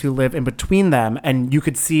Langfords who live in between them, and you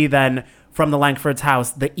could see then from the Langfords'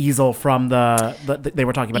 house the easel from the they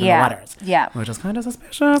were talking about in the letters. Yeah. Which is kind of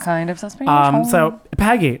suspicious. Kind of suspicious. So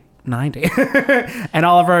Peggy, 90, and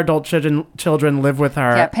all of her adult children live with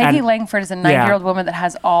her. Yeah, Peggy and, Langford is a 90-year-old woman that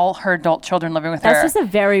has all her adult children living with her. That's just a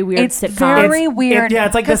very weird It's sitcom. very weird.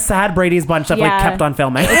 It's like the sad Brady's bunch that like kept on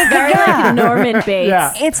filming. It's very like Norman Bates.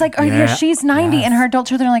 Yeah. It's like, she's 90 and her adult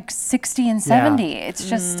children are like 60 and 70. It's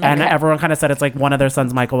just... And okay. everyone kind of said it's like one of their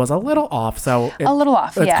sons, Michael, was a little off. So A little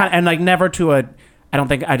off, it's yeah. Kind of, and like never to a...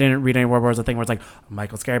 I didn't read anywhere where it was a thing where it's like,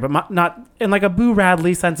 Michael's scary, but not in like a Boo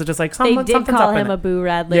Radley sense. It's just like They did something's call up in him it. a Boo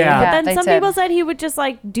Radley. Yeah. But then they some did. people said he would just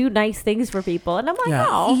like do nice things for people. And I'm like,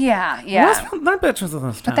 oh. Yeah. They're bitches in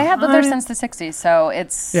this town. But they have lived there since the 60s, so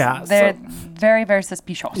it's... Yeah, They're so- very, very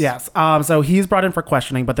suspicious. Yes. So he's brought in for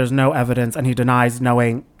questioning, but there's no evidence, and he denies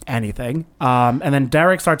knowing anything. And then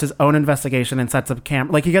Derek starts his own investigation and sets up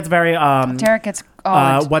camp. Like he gets very. Derek gets...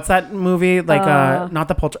 what's that movie? Like not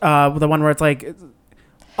the the one where it's like.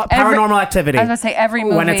 Paranormal Activity. I was going to say every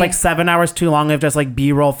movie. When it's like 7 hours too long of just like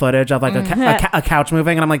B-roll footage of like a couch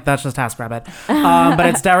moving, and I'm like, that's just TaskRabbit. But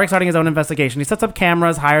it's Derek starting his own investigation. He sets up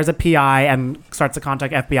cameras, hires a PI, and starts to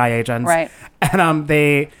contact FBI agents. Right. And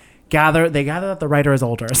they gather that the writer is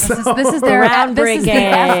older. This is their Groundbreaking. This is the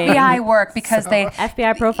FBI work because they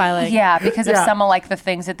FBI profiling. Yeah, because of some of like the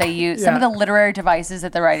things that they use, some of the literary devices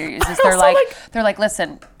that the writer uses. They're like,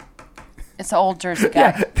 listen, it's an old Jersey guy.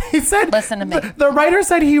 Yeah, he said. Listen to me. The writer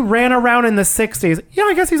said he ran around in the 60s. Yeah,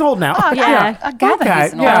 I guess he's old now. Oh, Yeah. I gather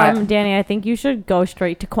he's an yeah. old. Danny, I think you should go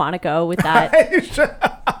straight to Quantico with that.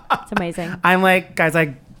 It's amazing. I'm like, guys,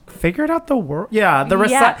 I figured out the world. Yeah,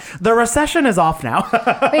 the recession is off now.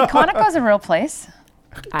 Wait, Quantico's a real place?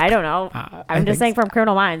 I don't know. I'm just saying from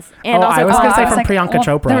Criminal Minds. And I was going to say from Priyanka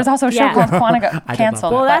Chopra. There was also a show Yeah. called Quantico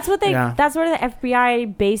canceled. Well, that's what they. Yeah. That's where the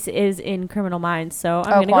FBI base is in Criminal Minds. So I'm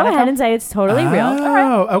Oh, going to go Quantico? ahead and say it's totally real.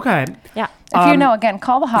 Oh, okay. Yeah. If you know, again,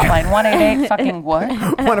 call the hotline 188 fucking what?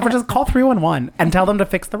 Whatever, just call 311 and tell them to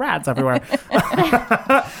fix the rats everywhere.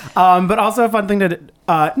 But also a fun thing to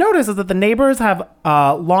notice is that the neighbors have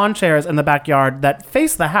lawn chairs in the backyard that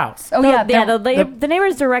face the house. Oh yeah, The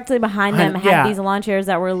neighbors directly behind them had yeah. these lawn chairs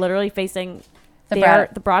that were literally facing the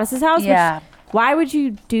Brad- Broaddus' house. Yeah. Which, why would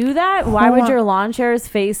you do that? Why would your lawn chairs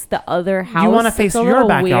face the other house? You want to face It's a your little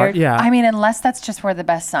backyard. weird. Yeah. I mean, unless that's just where the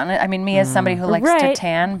best sun is. I mean, me as somebody who likes to Right.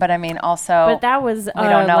 tan, but I mean, also. But that was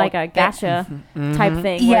don't know. like a gotcha type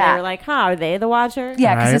thing. Where Yeah. they were like, huh, are they the watcher?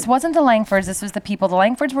 Yeah, because Right. this wasn't the Langfords. This was the people. The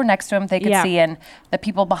Langfords were next to him. They could Yeah. see in. The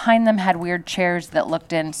people behind them had weird chairs that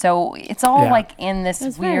looked in. So it's all Yeah. like in this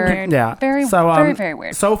It's very weird. weird. Yeah. Very, so, very, very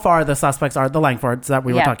weird. So far, the suspects are the Langfords that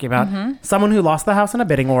we were Yeah. talking about. Someone who lost the house in a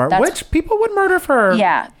bidding war, That's- which people would murder for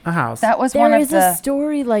Yeah. a house. That was There one of is the. a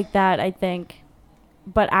story like that, I think.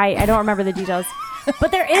 but I don't remember the details.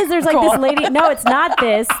 But there's like this lady. No, it's not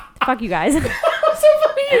this. Fuck you guys.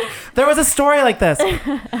 There was a story like this.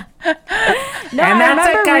 No, and I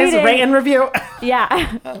that's it, guys. reading, Rate and review.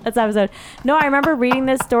 Yeah, that's the episode. No, I remember reading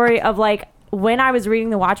this story of like when I was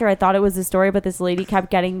reading The Watcher, I thought it was a story, but this lady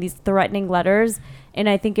kept getting these threatening letters. And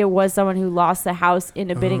I think it was someone who lost the house in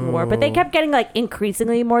a bidding war. But they kept getting like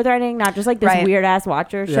increasingly more threatening, not just like this weird ass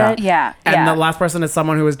Watcher shit. Yeah. And the last person is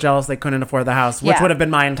someone who was jealous they couldn't afford the house, which would have been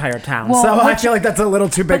my entire town. Well, so I feel like that's a little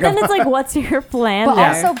too big. But then it's like, what's your plan? But there?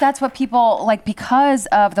 also, that's what people like because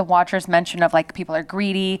of the Watcher's mention of like people are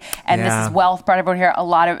greedy and this is wealth brought everyone here. A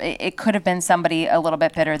lot of it could have been somebody a little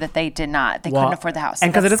bit bitter that they couldn't afford the house.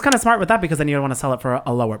 And because it is kind of smart with that because then you don't want to sell it for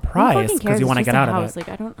a lower price because you want to get out of it. Like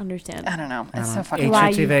I don't understand. I don't know. It's so fucking why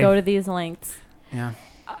you go to these lengths. Yeah.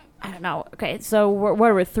 I don't know. Okay, so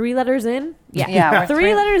we're 3 letters in. Yeah. We're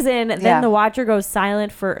 3 letters in. Then the Watcher goes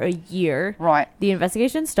silent for a year. Right. The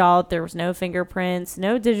investigation stalled. There was no fingerprints,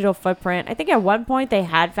 no digital footprint. I think at one point they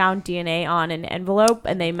had found DNA on an envelope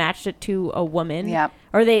and they matched it to a woman. Yeah.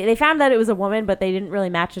 Or they found that it was a woman, but they didn't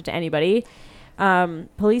really match it to anybody.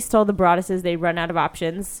 Police told the Broadduses they'd run out of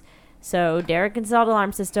options. So Derek installed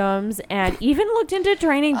alarm systems and even looked into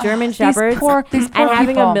training German Shepherds these poor and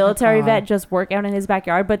having people. a military vet just work out in his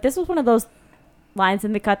backyard. But this was one of those lines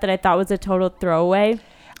in the cut that I thought was a total throwaway.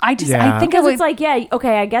 I think it's like, yeah,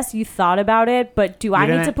 okay, I guess you thought about it, but do I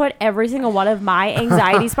need to put every single one of my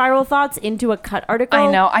anxiety spiral thoughts into a cut article?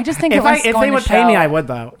 I know. I just think if they would pay me, I would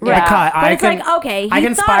though. Right. The cut. But it's like, okay, I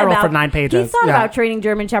can spiral for 9 pages. He thought about training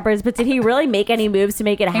German Shepherds, but did he really make any moves to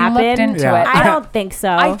make it happen? He looked into it. I don't think so.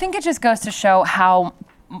 I think it just goes to show how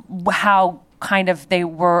kind of they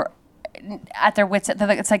were at their wits.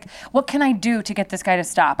 It's like, what can I do to get this guy to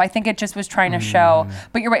stop? I think it just was trying to show.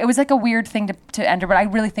 But you're right. It was like a weird thing to enter. But I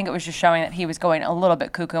really think it was just showing that he was going a little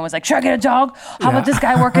bit cuckoo and was like, should I get a dog? How about this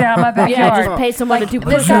guy working out in my backyard? Yeah, just pay someone to do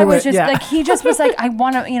This guy was just like, he just was like, I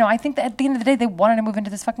want to, I think that at the end of the day, they wanted to move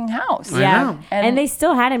into this fucking house. Yeah. And they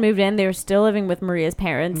still hadn't moved in. They were still living with Maria's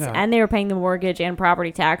parents. Yeah. And they were paying the mortgage and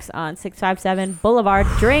property tax on 657 Boulevard.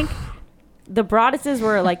 Drink. The Broadduses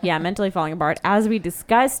were like, mentally falling apart. As we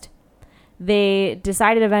discussed, they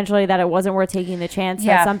decided eventually that it wasn't worth taking the chance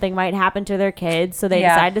that something might happen to their kids. So they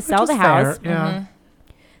decided to sell the house. Yeah.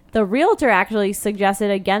 The realtor actually suggested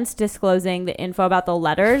against disclosing the info about the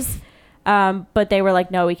letters. But they were like,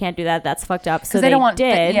 no, we can't do that. That's fucked up. So they didn't want,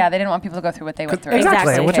 did. they didn't want people to go through what they went through.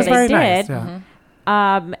 Exactly, which is very nice.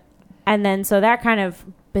 And then so that kind of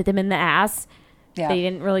bit them in the ass. Yeah. They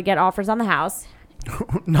didn't really get offers on the house.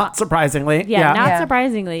 Not surprisingly. Not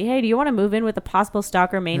surprisingly. Hey, do you want to move in with a possible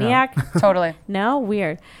stalker maniac? Totally. No?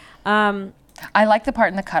 Weird. I like the part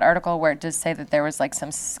in the cut article where it does say that there was like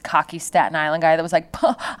some cocky Staten Island guy that was like,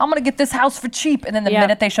 I'm going to get this house for cheap. And then the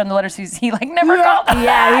minute they showed him the letters, he like never called.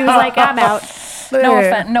 Yeah, he was like, I'm out. No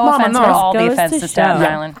offense, but all the offense to Staten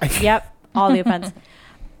Island. Yep, all the offense.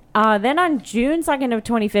 Then on June 2nd of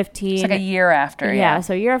 2015. It's like a year after.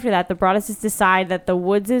 So a year after that, the Broadduses decide that the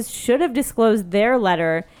Woodses should have disclosed their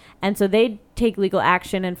letter. And so they take legal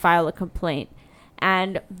action and file a complaint.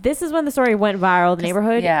 And this is when the story went viral. The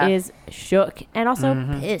neighborhood is shook and also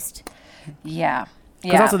pissed. Yeah.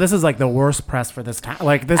 Because also this is like the worst press for this town.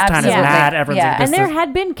 Like this town is mad. Everyone's like, and there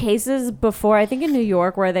had been cases before, I think in New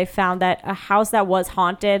York, where they found that a house that was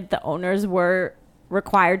haunted, the owners were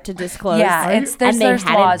required to disclose. Yeah, there's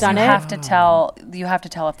laws. You have to tell. You have to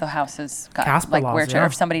tell if the house is got Casper like laws, where to, or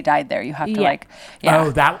if somebody died there. You have to like. Oh,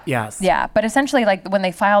 that yes. Yeah, but essentially, like when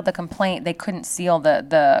they filed the complaint, they couldn't seal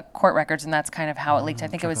the court records, and that's kind of how it leaked. I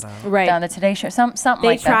think it was on the Today Show. Something they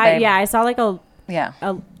like tried, that. Yeah, I saw like a yeah.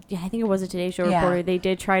 I think it was a Today Show reporter. They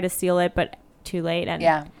did try to seal it, but too late, and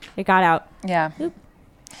it got out. Yeah.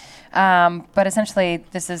 But essentially,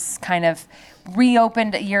 this is kind of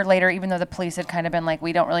reopened a year later, even though the police had kind of been like,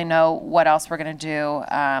 we don't really know what else we're going to do.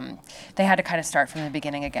 They had to kind of start from the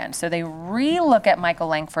beginning again. So they re-look at Michael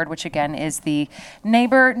Langford, which again is the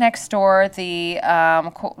neighbor next door, the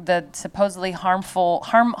supposedly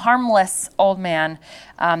harmless old man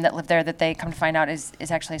that lived there, that they come to find out is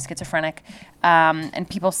actually schizophrenic. And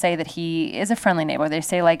people say that he is a friendly neighbor. They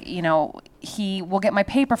say, like, he will get my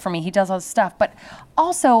paper for me. He does all this stuff. But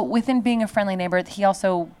also, within being a friendly neighbor,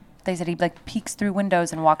 they said he like peeks through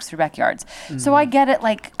windows and walks through backyards. So I get it,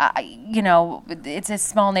 like, it's a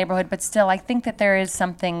small neighborhood, but still, I think that there is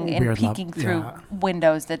something in peeking through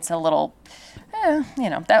windows that's a little,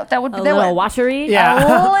 that would be a little watchery. Yeah.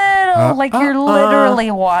 A little, like you're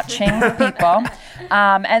literally watching people.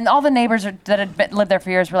 And all the neighbors that had lived there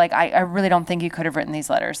for years were like, I really don't think you could have written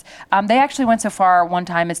these letters. They actually went so far one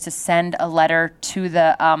time as to send a letter to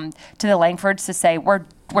the Langfords to say, we're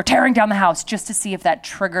we're tearing down the house, just to see if that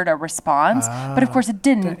triggered a response. But of course it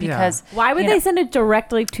didn't, because why would they send it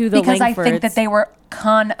directly to the because Langfords? I think that they were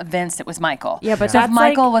convinced it was Michael. Yeah, but so if that's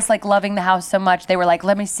Michael was like loving the house so much, they were like,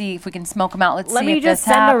 let me see if we can smoke him out. Let me see if just this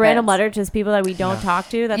send happens. a random letter to people that we don't talk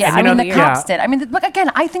to. That's Yeah, so I mean, the weird. cops did. I mean, look, again,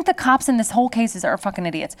 I think the cops in this whole case are fucking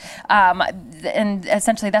idiots. And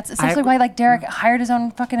essentially, that's essentially why, like, Derek hired his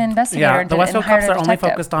own fucking investigator. Yeah, and the Westfield hired cops a are only detective.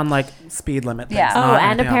 focused on like speed limit things. Yeah. Oh,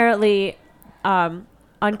 and anything else. apparently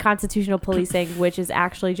unconstitutional policing, which is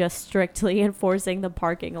actually just strictly enforcing the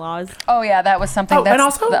parking laws. Oh yeah, that was something. Oh, That's and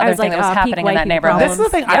also- the I other was thing like, that was peak happening in white that people neighborhood. problems. This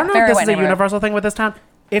is the thing. I Yeah, don't know very if this white is a neighborhood. universal thing with this town.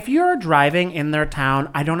 If you're driving in their town,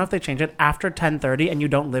 I don't know if they changed it after 10:30 and you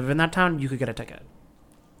don't live in that town, you could get a ticket.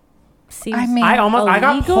 Seems I mean, I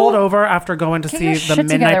got illegal? pulled over after going to Get see your the shit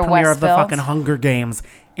midnight together, premiere of the Westfield. fucking Hunger Games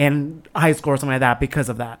in high school or something like that because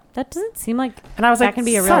of that. That doesn't seem like And I was that like, can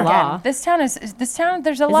be a real son. law. This town is this town.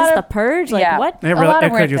 There's a Is lot this of the purge? Like, yeah, what? It a really- lot it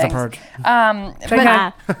of could weird use a things. purge.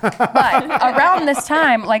 But around this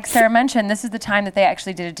time, like Sarah mentioned, this is the time that they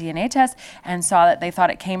actually did a DNA test and saw that they thought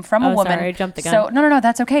it came from a Oh, woman. sorry, I jumped the gun. So no,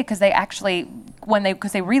 that's okay, because they actually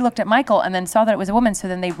because they re-looked at Michael and then saw that it was a woman. So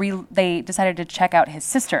then they decided to check out his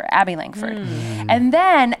sister, Abby Langford, and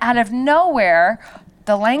then out of nowhere,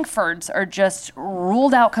 the Langfords are just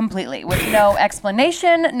ruled out completely with no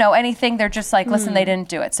explanation, no anything. They're just like, listen, they didn't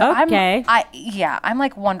do it. So Okay. I'm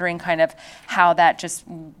like wondering kind of how that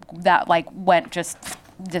went just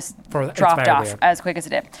It's dropped very off weird. as quick as it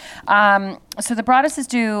did. So the Broadduses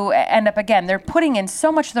do end up, again, they're putting in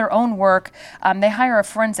so much of their own work. They hire a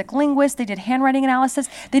forensic linguist. They did handwriting analysis.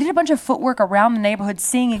 They did a bunch of footwork around the neighborhood,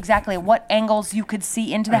 seeing exactly what angles you could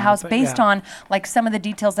see into the house based on like some of the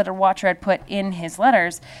details that a watcher had put in his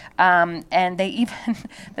letters. And they even,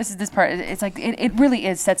 this part, it's like, it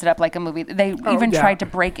really sets it up like a movie. They even tried to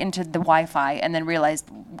break into the Wi-Fi and then realized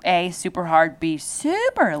A, super hard, B,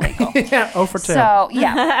 super illegal. Yeah, 0 for 2. So,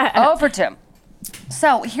 yeah, 0 for 2.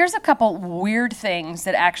 So here's a couple weird things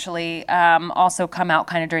that actually also come out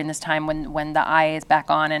kind of during this time when the eye is back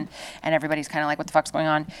on and everybody's kind of like, what the fuck's going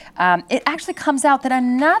on? It actually comes out that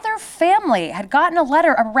another family had gotten a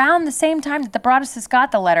letter around the same time that the Broadduses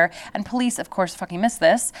got the letter, and police, of course, fucking missed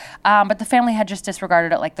this, but the family had just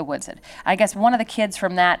disregarded it like the woods had. I guess one of the kids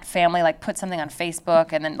from that family like put something on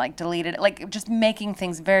Facebook and then like deleted it, like just making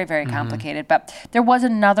things very, very complicated. But there was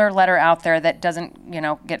another letter out there that doesn't,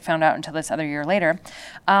 get found out until this other year later.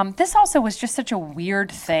 This also was just such a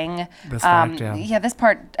weird thing. This fact, Yeah, this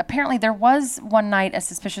part, apparently there was one night a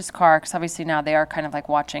suspicious car, because obviously now they are kind of like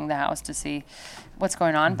watching the house to see what's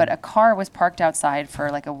going on, but a car was parked outside for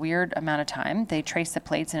like a weird amount of time. They traced the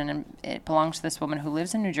plates and it belongs to this woman who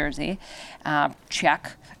lives in New Jersey.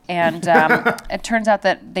 Check. And it turns out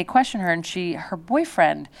that they questioned her, and her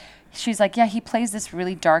boyfriend, she's like, yeah, he plays this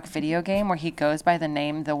really dark video game where he goes by the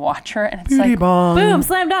name The Watcher, and it's Beauty like, bomb. Boom,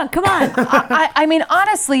 slam dunk. Come on. I mean,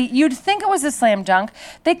 honestly, you'd think it was a slam dunk.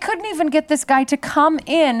 They couldn't even get this guy to come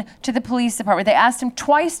in to the police department. They asked him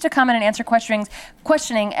twice to come in and answer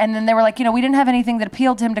questioning, and then they were like, we didn't have anything that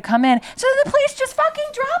appealed to him to come in. So the police just fucking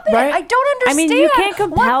drop it. Right. I don't I understand mean, you can't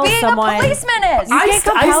compel what being someone- a policeman is. You can't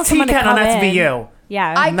compel Ice-T someone to can't on come in. SVU.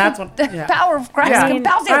 Yeah. And that's what, the power of Christ Yeah.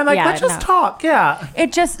 compels you. I'm like, Yeah, let's just no. talk. Yeah.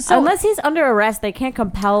 It just so Unless he's under arrest, they can't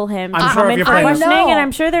compel him I'm to sure come if in you're for playing- questioning, I know. and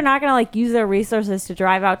I'm sure they're not going to like use their resources to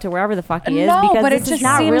drive out to wherever the fuck he is, No, because but this it is just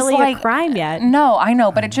not seems really like- a crime yet. No, I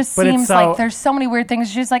know, but it just But it's seems so- like there's so many weird things.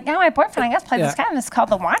 She's like, yeah, my boyfriend, I guess, played this Yeah. guy, and this is called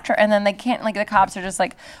The Watcher, and then they can't, like, the cops are just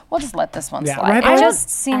like, we'll just let this one Yeah, slide. right, It I just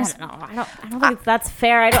seems. I don't think that's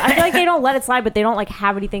fair. I feel like they don't let it slide, but they don't like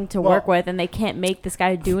have anything to work with, and they can't make this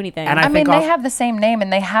guy do anything. And I mean, think they also- have the same name,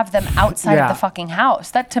 and they have them outside of Yeah. the fucking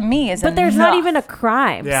house. That to me is but there's not enough. even a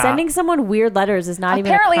crime. Yeah. Sending someone weird letters is not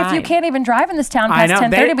Apparently, even a crime. if you can't even drive in this town I past know.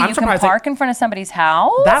 10:30, but I'm you can surprised they- park in front of somebody's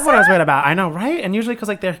house. That's what I was worried about. I know, right? And usually because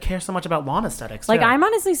like they care so much about lawn aesthetics. Like, too. I'm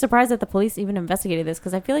honestly surprised that the police even investigated this,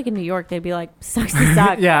 because I feel like in New York they'd be like, sucks to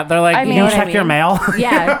suck. Yeah, they're like, I you mean- know, what I check your mean? mail.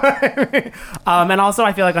 Yeah. And also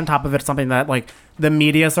I feel like on top of it, something that like the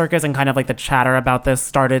media circus and kind of like the chatter about this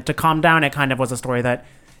started to calm down. It kind of was a story that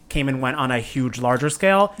came and went on a huge, larger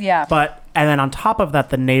scale. Yeah. And then on top of that,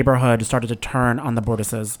 the neighborhood started to turn on the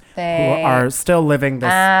Broadduses, who They- are still living this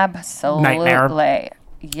nightmare. Absolutely.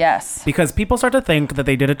 Yes. Because people start to think that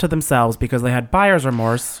they did it to themselves because they had buyer's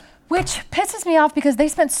remorse. Which pisses me off because they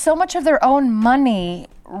spent so much of their own money,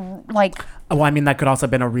 like Well, I mean, that could also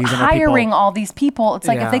have been a reason why hiring people, all these people. It's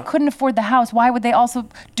like Yeah. if they couldn't afford the house, why would they also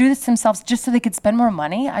do this themselves just so they could spend more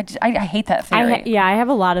money? I hate that theory. I have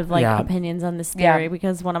a lot of like Yeah. opinions on this Yeah. theory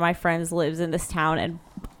because one of my friends lives in this town and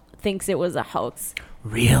thinks it was a hoax.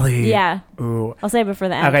 Really? Yeah. Ooh. I'll save it for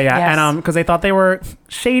the end. Okay, yeah. Yes. And because they thought they were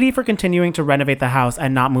shady for continuing to renovate the house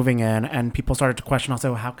and not moving in, and people started to question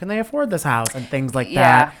also, how can they afford this house and things like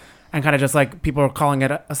that. And kind of just like people were calling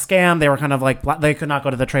it a scam. They were kind of like, they could not go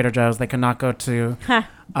to the Trader Joe's. They could not go to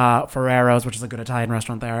Ferrero's, which is a good Italian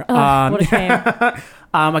restaurant there. What a shame.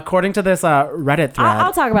 According to this Reddit thread.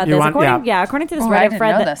 I'll talk about this. According to this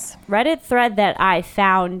Reddit thread that I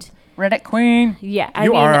found. Reddit queen. Yeah. I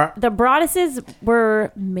mean, the Broadduses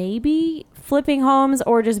were maybe flipping homes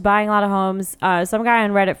or just buying a lot of homes. Some guy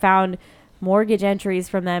on Reddit found mortgage entries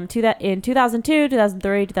from them in 2002,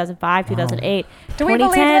 2003, 2005, 2008,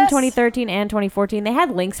 2010, 2013, and 2014. They had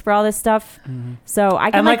links for all this stuff. So I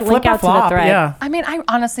can link out to the thread. Yeah. I mean, I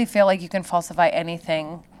honestly feel like you can falsify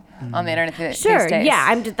anything on the internet these days.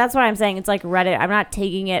 Yeah, that's what I'm saying. It's like Reddit. I'm not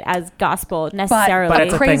taking it as gospel necessarily. But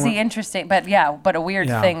it's crazy, interesting. But a weird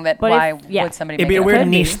thing that would somebody It'd make be a it weird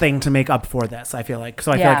niche thing to make up for this, I feel like.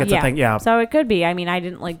 So I feel like it's a thing. Yeah. So it could be. I mean, I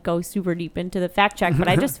didn't like go super deep into the fact check, but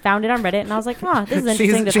I just found it on Reddit and I was like, this is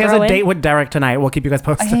interesting to She has a date with Derek tonight. We'll keep you guys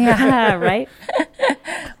posted. Yeah, right?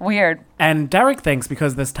 Weird. And Derek thinks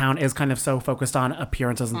because this town is kind of so focused on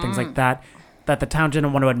appearances and things like that the town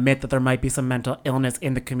didn't want to admit that there might be some mental illness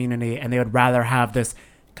in the community, and they would rather have this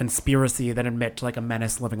conspiracy than admit to like a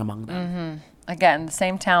menace living among them. Again, the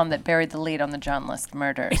same town that buried the lead on the John List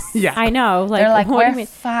murders. Yeah. I know. Like, they're like, what do you we're mean?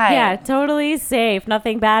 fine. Yeah, totally safe.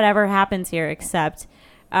 Nothing bad ever happens here except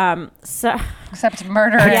except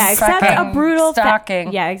murder. Yeah, except a brutal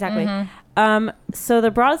stalking. Yeah, exactly. So the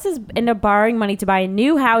Broadduses end up borrowing money to buy a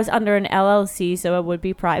new house under an LLC, so it would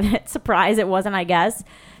be private. Surprise, it wasn't, I guess.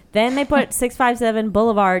 Then they put 657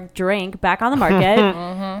 Boulevard drink back on the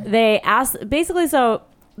market. They asked, basically,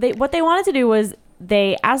 what they wanted to do was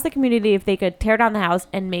they asked the community if they could tear down the house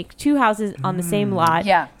and make two houses on the same lot,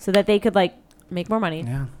 so that they could like make more money.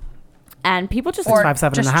 Yeah. And people just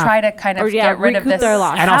try to kind of get rid of this their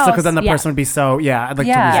lost and house. also because then the person would be so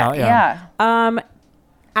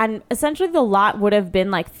and essentially the lot would have been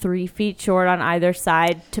like 3 feet short on either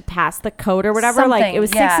side to pass the code or whatever. Like it was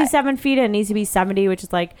 67 feet and it needs to be 70, which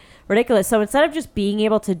is like ridiculous. So instead of just being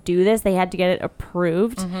able to do this, they had to get it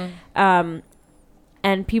approved. And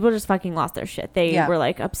people just fucking lost their shit. They were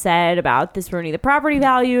like upset about this ruining the property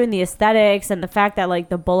value and the aesthetics and the fact that like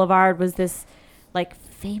the boulevard was this like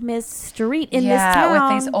famous street in this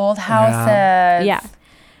town with these old houses. Yeah.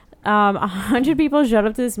 100 people showed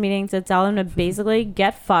up to this meeting to tell them to basically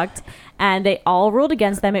get fucked, and they all ruled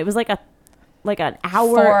against them. It was like an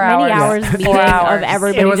many hours meeting of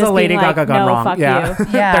everybody. It was just a Lady being like, Gaga gone no, wrong. Fuck Yeah. you.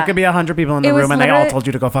 There could be 100 people in the room, and they all told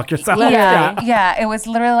you to go fuck yourself. Yeah. It was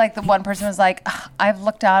literally like the one person was like, "I've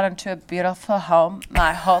looked out into a beautiful home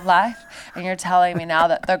my whole life, and you're telling me now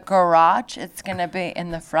that the garage is gonna be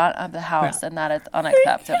in the front of the house, and that is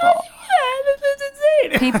unacceptable." This is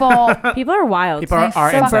insane. People are wild. People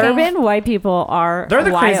are suburban white people are. They're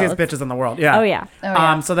the wild. craziest bitches in the world. Yeah. Oh yeah.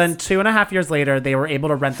 So then 2.5 years later, they were able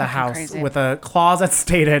to rent the house with a clause that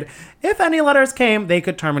stated if any letters came, they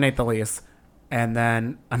could terminate the lease. And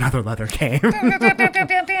then another letter came. And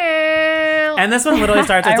this one literally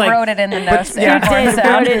starts. It's I wrote it in the notes. You wrote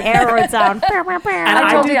an arrow sound. And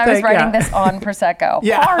I told you I was writing this on Prosecco.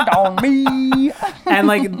 Pardon me. And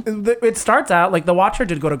like it starts out like the Watcher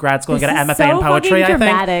did go to grad school and get an MFA so in poetry. I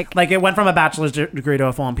dramatic. think like it went from a bachelor's degree to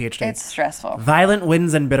a full-on PhD. It's stressful. Violent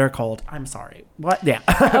winds and bitter cold. I'm sorry. What? Yeah.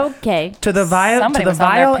 Okay. to the vile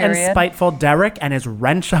and spiteful Derek and his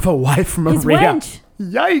wench of a wife, Maria. His wench.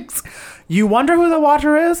 Yikes. You wonder who the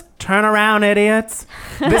Watcher is? Turn around, idiots.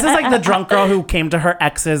 This is like the drunk girl who came to her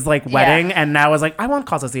ex's like wedding and now is like, I won't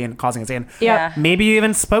causing a scene. Yeah. Maybe you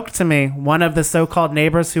even spoke to me, one of the so-called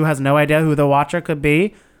neighbors who has no idea who the Watcher could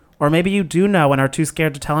be. Or maybe you do know and are too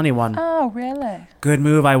scared to tell anyone. Oh, really? Good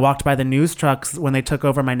move. I walked by the news trucks when they took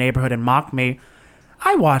over my neighborhood and mocked me.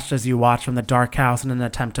 I watched as you watched from the dark house in an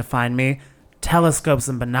attempt to find me. Telescopes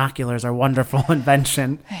and binoculars are wonderful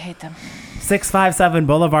invention. I hate them. 657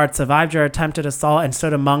 Boulevard survived your attempted assault and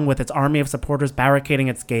stood among with its army of supporters barricading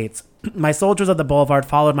its gates. My soldiers of the Boulevard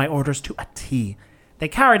followed my orders to a T. They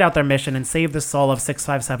carried out their mission and saved the soul of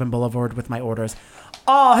 657 Boulevard with my orders.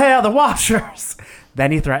 All hail the Watchers!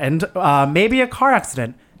 Then he threatened, maybe a car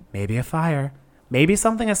accident, maybe a fire, maybe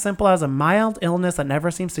something as simple as a mild illness that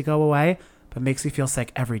never seems to go away, but makes you feel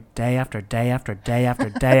sick every day after day after day after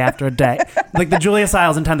day after day. Like the Julia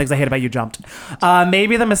Stiles in 10 Things I Hate About You jumped.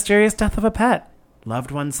 Maybe the mysterious death of a pet.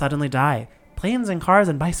 Loved ones suddenly die. Planes and cars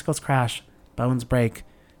and bicycles crash. Bones break.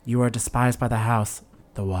 You are despised by the house.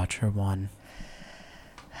 The Watcher won.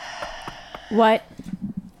 What?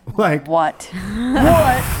 Like what?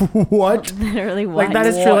 What? Literally what? Like that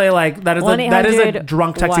is truly like that is a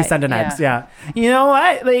drunk text you send to Neds. Yeah. You know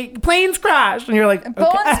what? Like planes crashed, and you're like,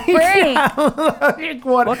 okay.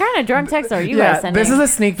 What kind of drunk text are you guys sending? This is a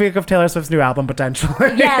sneak peek of Taylor Swift's new album potentially.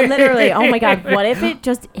 Yeah, literally. Oh my God, what if it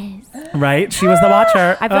just is? Right? She was the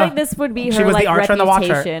Watcher. I feel like this would be her she was like the Archer and the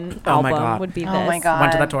Watcher. reputation Oh my album God. would be this. Oh my God.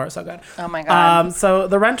 Went to that tour, so good. Oh my God. So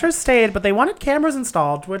the renters stayed, but they wanted cameras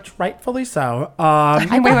installed, which rightfully so. I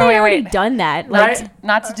thought they already done that. Like, Right?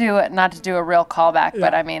 Not to do a real callback,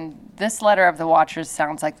 but I mean, this letter of the Watchers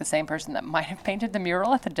sounds like the same person that might have painted the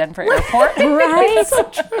mural at the Denver airport. right?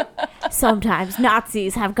 Sometimes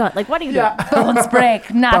Nazis have got like, what are you doing? Bones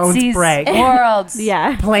break, Nazis, break. worlds.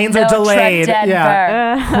 Yeah. Planes No are delayed. Trek Denver.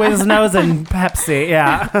 Yeah. Quiznos and Pepsi.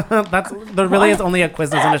 Yeah. There really is only a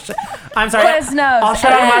Quiznos and a I'm sorry. Quiznos I'll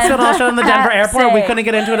shut on Westfield and I'll shut on the Denver airport. We Pepsi. couldn't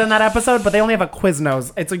get into it in that episode, but they only have a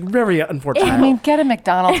Quiznos. It's like very unfortunate. I mean, get a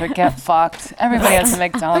McDonald's or get fucked. Everybody has a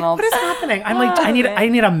McDonald's. What is happening? I'm like, I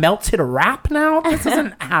need a melted wrap now. This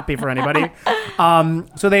isn't happy for anybody.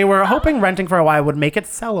 So they were hoping renting for a while would make it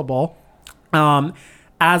sellable.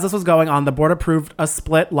 As this was going on, the board approved a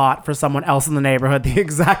split lot for someone else in the neighborhood, the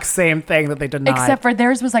exact same thing that they denied. Except for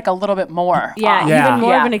theirs was like a little bit more. Yeah, Yeah. even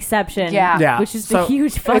more Yeah. of an exception. Yeah. Which is So the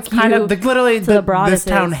huge fuck it's kind you of literally to the this Broadduses.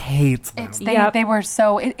 town hates them. They were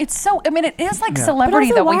so it's so I mean it is like Yeah. celebrity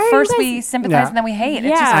But that also, we why are first you we guys- sympathize Yeah. and then we hate.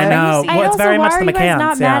 Yeah. It's just I know. crazy. Well, it's also, very why much are the you guys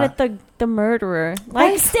not McCanns, mad yeah. at the murderer?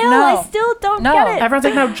 Like, Right? still, No. I still don't No. get it. Everyone's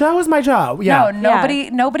like, no, Joe is my Joe. Yeah. No,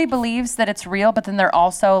 nobody believes that it's real, but then they're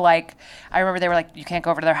also like, I remember they were like, you can't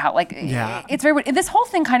go over to their house. Like, Yeah. it's very weird. This whole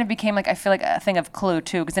thing kind of became like, I feel like a thing of Clue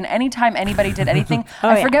too, because then anytime anybody did anything, Oh,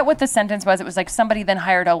 I yeah. forget what the sentence was. It was like somebody then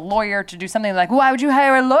hired a lawyer to do something like, why would you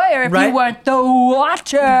hire a lawyer if Right. you weren't the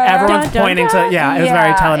Watcher? Everyone's Dun, dun, pointing dun. to, yeah, it was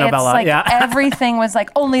very telenovela. It's like yeah. everything was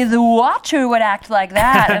like, only the Watcher would act like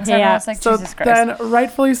that. And so Yeah. I was like, So Jesus Christ. then,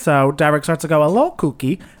 rightfully so, Derek starts to go a little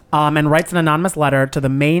kooky and writes an anonymous letter to the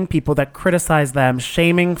main people that criticize them,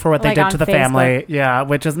 shaming for what Like they did on to the Facebook. family. Yeah,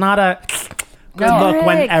 which is not a good No. look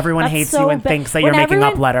when Derek, everyone that's hates so you and bad. thinks that When you're making up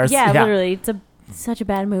everyone- letters. Yeah, literally. It's such a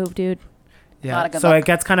bad move, dude. Yeah. Not a good So look. it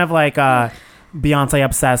gets kind of like Beyonce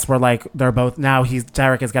obsessed, where like they're both now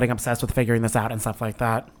Derek is getting obsessed with figuring this out and stuff like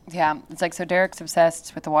that. Yeah, it's like, so Derek's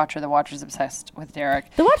obsessed with the Watcher's obsessed with Derek.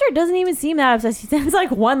 The Watcher doesn't even seem that obsessed. He sends like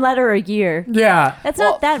one letter a year. Yeah. That's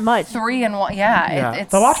not that much. 3 and 1, yeah. Yeah.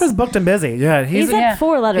 It's The Watcher's booked and busy. Yeah. He's at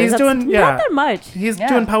 4 letters. He's That's doing not that much. He's Yeah.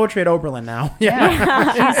 doing poetry at Oberlin now.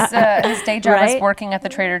 Yeah. His day job Right? is working at the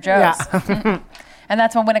Trader Joe's. Yeah. And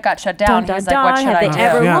that's when it got shut down, Dun, he dun, was like, what dun. should Have I they do?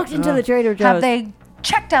 ever Yeah. walked into the Trader Joe's? Have they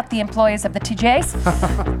checked out the employees of the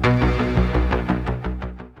TJs?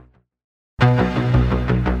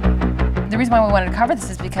 The reason why we wanted to cover this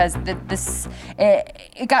is because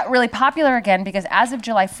it got really popular again because as of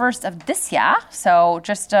July 1st of this year, so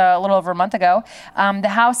just a little over a month ago, the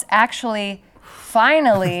house actually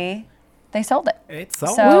finally they sold it. It's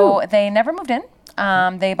sold. So they never moved in.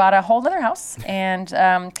 They bought a whole other house, and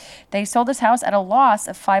they sold this house at a loss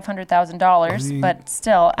of $500,000, but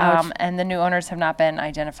still, and the new owners have not been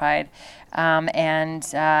identified. And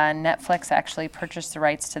Netflix actually purchased the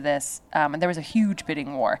rights to this, and there was a huge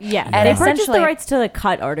bidding war. Yeah, and they purchased the essentially- rights to the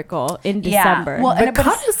Cut article in Yeah, December. well, The and but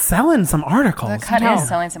Cut is selling some articles. The Cut No. is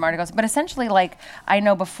selling some articles, but essentially, like I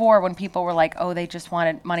know before when people were like, "Oh, they just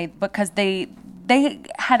wanted money," because people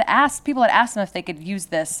had asked them if they could use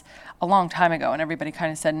this a long time ago, and everybody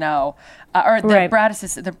kind of said no, or the Right.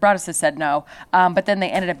 Broadduses said no, but then they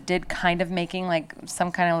ended up kind of making like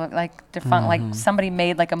some kind of like defunct, like somebody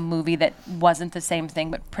made like a movie that wasn't the same thing,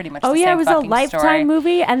 but pretty much. Oh the yeah, same it was a fucking Lifetime story.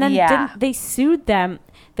 movie, and then Yeah. they sued them.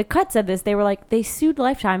 The Cut said this. They were like, they sued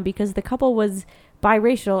Lifetime because the couple was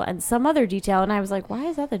biracial and some other detail, and I was like, why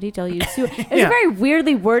is that the detail you sue? It was Yeah. a very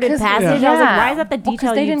weirdly worded 'Cause- passage. I was like, why is that the Well, 'cause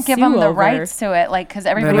detail they you didn't give sue them the over? rights to it, like because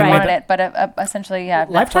everybody Right. wanted it, but essentially, yeah.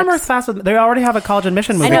 Lifetime Netflix- works fast. They already have a college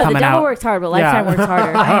admission movie I know the coming devil out. works hard, but Yeah. Lifetime works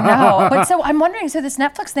harder. I know, but so I'm wondering. So this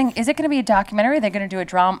Netflix thing, is it going to be a documentary? Or are they going to do a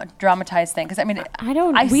dramatized thing? Because I mean, I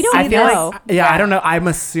don't. I We see don't I feel know. like, I don't know. I'm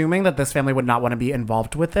assuming that this family would not want to be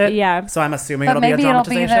involved with it. Yeah. So I'm assuming but it'll maybe be a it'll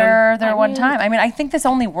dramatization. be their I one mean- time. I mean, I think this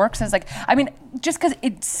only works as like, I mean, just because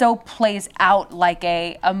it so plays out like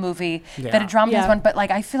a movie that Yeah. a dramatized Yeah. one. But like,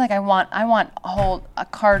 I feel like I want a whole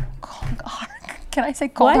Can I say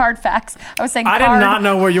cold hard facts? I was saying I did not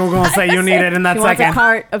know what you were going to say you needed in that She wants second. a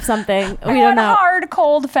cart of something. I We don't want know. hard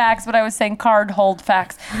cold facts, but I was saying card hold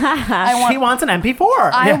facts. She wants an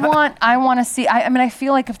MP4. I want to see. I mean, I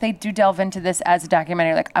feel like if they do delve into this as a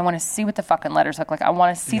documentary, like I want to see what the fucking letters look like. I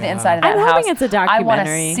want to see the inside of that I'm house. hoping it's a I want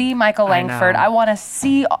documentary. to see Michael Langford. I want to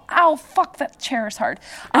see. Ow, fuck, that chair is hard.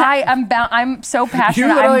 I'm so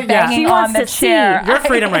passionate. literally- I'm banging She on wants the to see. chair. You're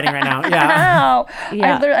freedom writing right now. Yeah. Ow.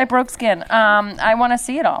 Yeah. I broke skin. I want to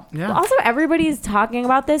see it all. Yeah. Also, everybody's talking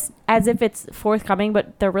about this as if it's forthcoming,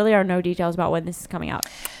 but there really are no details about when this is coming out.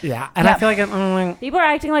 Yeah. And I feel like People are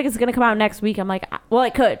acting like it's going to come out next week. I'm like, well,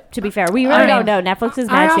 it could, to be fair. We really don't know. Netflix is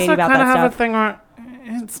I mad shady also about kind that of have stuff. a thing where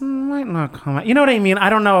it might not come out. You know what I mean? I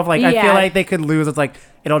don't know if I feel like they could lose. It's like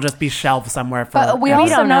it'll just be shelved somewhere for. But we Yeah.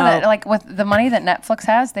 also don't know know. that, like, with the money that Netflix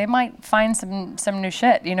has, they might find some new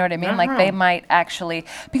shit. You know what I mean? Like, they might actually,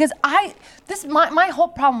 because my whole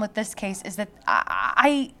problem with this case is that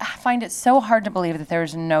I find it so hard to believe that there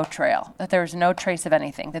is no trail, that there is no trace of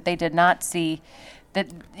anything, that they did not see. That,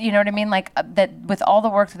 you know what I mean? Like, that with all the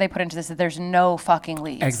work that they put into this, that there's no fucking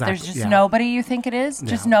leads. Exactly, There's just yeah. nobody you think it is.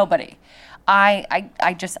 Just nobody. I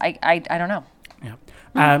don't know.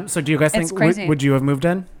 Yeah. So do you guys It's think crazy. would you have moved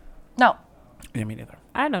in? No. Yeah, me neither.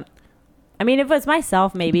 I don't. I mean, if it was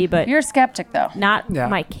myself, maybe, but You're a skeptic, though. not Yeah.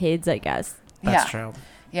 my kids, I guess. That's Yeah. true.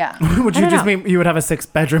 Yeah. Would I you don't just know. mean you would have a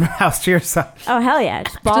 6-bedroom house to yourself? Oh, hell yeah.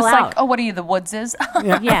 Just ball Just out. like, oh, what are you, the Woodses?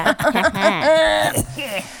 Yeah.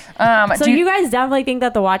 So do you guys definitely think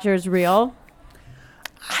that The Watcher is real?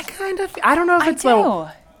 I kind of. I don't know if it's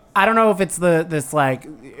I don't know if it's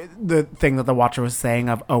the thing that the Watcher was saying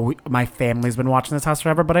of my family's been watching this house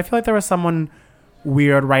forever, but I feel like there was someone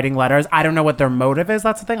weird writing letters. I don't know what their motive is.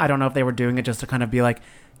 That's the thing. I don't know if they were doing it just to kind of be like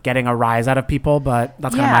getting a rise out of people, but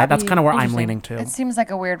that's kind of where I'm leaning to. It seems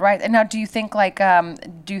like a weird right. And now, do you think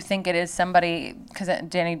it is somebody? Because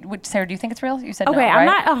Danny, Sarah, do you think it's real? You said Okay, no, I'm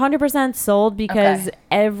right? not 100% sold because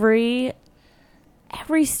every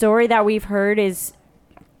story that we've heard is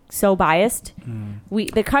so biased.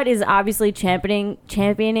 The cut is obviously championing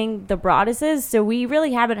the Broadduses, so we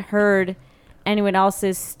really haven't heard anyone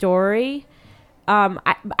else's story.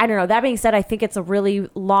 I don't know. That being said, I think it's a really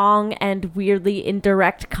long and weirdly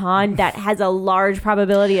indirect con that has a large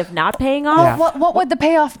probability of not paying off. What would the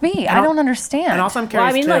payoff be? I don't understand. And also, I'm Well, curious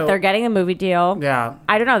I mean, too. look, they're getting a movie deal. Yeah.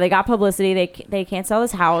 I don't know. They got publicity. They can't sell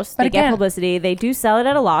this house. But They get again- publicity. They do sell it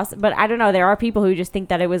at a loss. But I don't know. There are people who just think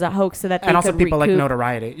that it was a hoax so that they And also could people like recoup,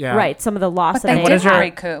 notoriety. Yeah. right, some of the loss But that they they did had.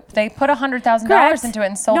 recoup. They put $100,000 Correct. into it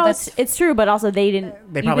and sold no, this. it's true, but also they didn't.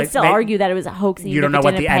 They You probably- could still they- argue that it was a hoax. You don't know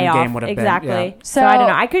what the end game would have been, exactly. yeah. So I don't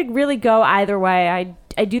know. I could really go either way.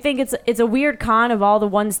 I do think it's a weird con of all the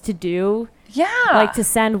ones to do. Yeah. Like to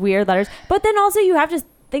send weird letters, but then also you have to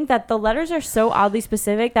think that the letters are so oddly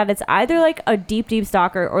specific that it's either like a deep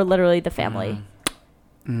stalker or literally the family.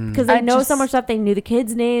 Because they know so much stuff. They knew the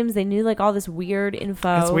kids' names. They knew like all this weird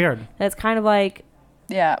info. It's weird. That's kind of like,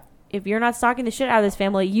 yeah. if you're not stalking the shit out of this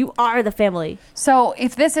family, you are the family. So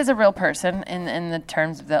if this is a real person, in the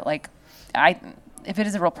terms of that, like, if it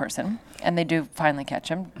is a real person and they do finally catch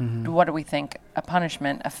him, what do we think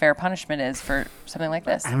a fair punishment is for something like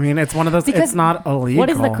this? I mean, it's one of those. Because it's not illegal. What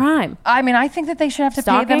is the crime? I mean, I think that they should have to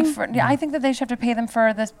pay them Stalking? for. Yeah, I think that they should have to pay them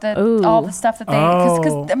for Ooh. all the stuff that they. Oh.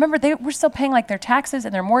 Because remember, they were still paying like their taxes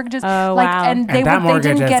and their mortgages. Oh, like, wow. and they And that they mortgage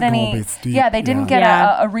didn't is get gonna any. be steep, Yeah, they didn't get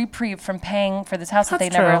Yeah. a reprieve from paying for this house that they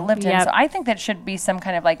That's never true. lived in. Yep. So I think that should be some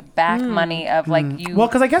kind of like back money of like you. Well,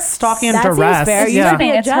 because I guess stalking and That seems duress. fair. You yeah. should be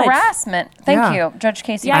a it's judge. harassment. Thank Yeah. you, Judge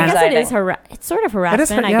Casey. Yeah, I guess it presiding. is it's sort of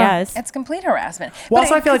harassment, I yeah. guess. It's complete harassment. Well, But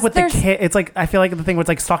also, I feel like with the there's- kid, it's like I feel like the thing with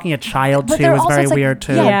like stalking a child But too they're is also- very it's like- weird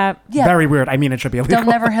too. Yeah. Yeah. Very weird. I mean, it should be illegal. They'll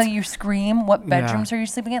never hear you scream. What bedrooms are you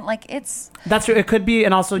sleeping in? Like it's. That's true. It could be,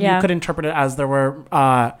 and also Yeah. you could interpret it as there were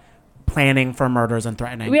planning for murders and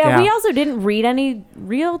threatening. Yeah, we also didn't read any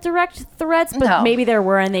real direct threats, but No. maybe there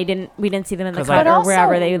were, and we didn't see them in the 'Cause, cut like- or But also-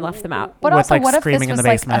 wherever they left them out. But With, also, like, what if this screaming in was the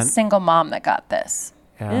like a basement. single mom that got this?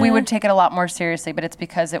 Yeah. We would take it a lot more seriously, but it's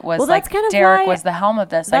because it was Well, like that's kind of Derek why- was the helm of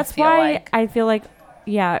this. That's I feel why like. I feel like,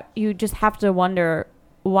 yeah, you just have to wonder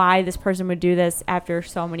why this person would do this after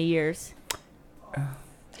so many years.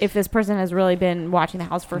 If this person has really been watching the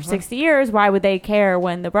house for 60 years, why would they care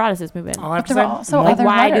when the Broadduses move in? All I have But to there say, are also Like, other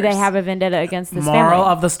why do they letters. have a vendetta against this moral family?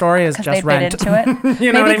 of the story is Because just they bid rent. into it.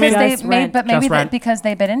 You know what I maybe mean? because Just they made, rent. but maybe Just that rent. because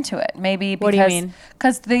they bid into it. Maybe because What do you mean?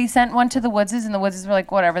 Because they sent one to the Woodses, and the Woodses were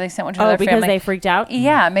like, whatever. They sent one to Oh, their because family. they freaked out?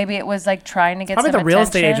 Yeah, maybe it was like trying to get Probably some the real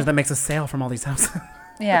estate attention. agent that makes a sale from all these houses.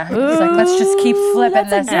 Yeah, it's like let's just keep flipping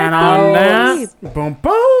that's a this. good And Oh. on that, boom,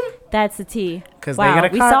 boom. That's the T. 'Cause they wow, get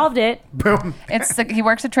a we cut. solved it. Boom. He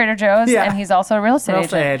works at Trader Joe's, Yeah. and he's also a real estate Real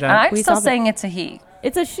agent. estate agent. And I'm We still solved saying it's a he.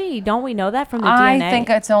 It's a she. Don't we know that from the I DNA? think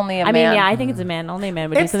it's only a I man. mean, yeah, I think it's a man. Only a man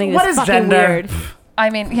would do It's- something what that's is fucking gender? weird. I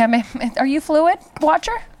mean, yeah. Are you fluid,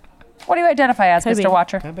 Watcher? What do you identify as, Could Mr. be.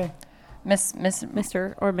 Watcher? Could be. Miss.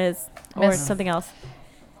 Mr. or Ms. or Miss. something else.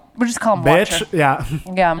 We'll just call him Bitch. Watcher. Yeah.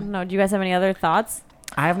 Yeah. I don't know. Do you guys have any other thoughts?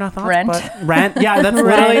 I have no thoughts. Rent. But rent. Yeah, that's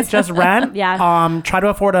literally just rent. Yeah. Try to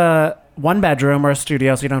afford a 1-bedroom or a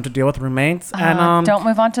studio so you don't have to deal with roommates. And don't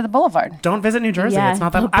move on to the boulevard. don't visit New Jersey. Yeah, It's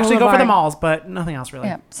not that. the Actually, go for the boulevard. malls, but nothing else really.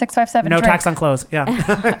 Yeah. 657. No drink. tax on clothes.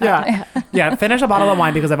 Yeah. Yeah. Yeah. Finish a bottle of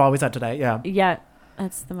wine because I've always said today. Yeah. Yeah.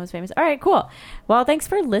 That's the most famous. All right, cool. Well, thanks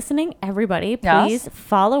for listening, everybody. Yes. Please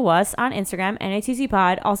follow us on Instagram, NATC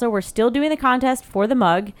Pod. Also, we're still doing the contest for the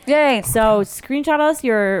mug. Yay. So screenshot us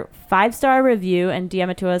your 5-star review and DM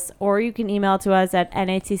it to us, or you can email it to us at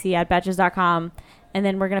natc@betches.com. And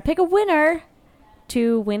then we're going to pick a winner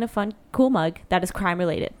to win a fun, cool mug that is crime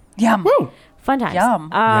related. Yum. Woo. Fun times. Yum.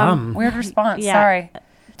 Yum. Weird response. Yeah. Sorry.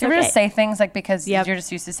 Do you ever okay. just say things like because Yep. you're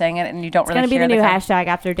just used to saying it and you don't It's really going to be hear the new kind- hashtag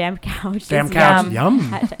after damn couch. Damn It's couch. Yum. Yum.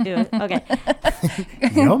 Hashtag-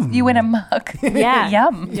 okay. Yum. You win a mug. Yeah.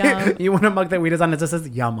 Yum. Yum. You want a mug that we designed that just says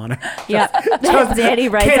yum on it. Yep. Danny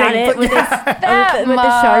writes kidding, on it but with, That with the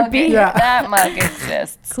mug. Sharpie. Yeah. That mug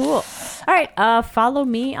exists. Cool. All right. Follow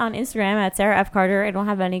me on Instagram at Sarah F. Carter. I don't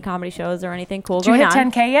have any comedy shows or anything cool Did you going hit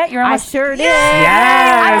on. 10K yet? You're I almost. sure did.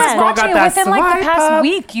 Yes. I was Girl got watching that within like the swipe past up.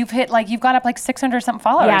 week. You've got up like 600 something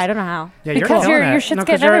followers. Yeah, I don't know how. Yeah, Because killing your it. shit's 'cause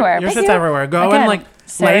getting your- everywhere. Your Thank shit's you. everywhere. Go Again, and like lay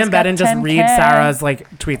Sarah's in bed got and just 10K. read Sarah's like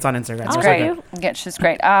tweets on Instagram. It's Oh, really do good. you? Yeah, she's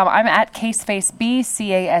great. I'm at CaseFaceB,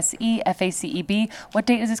 CaseFaceb. What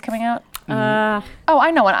date is this coming out? Oh,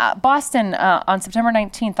 I know. Boston on September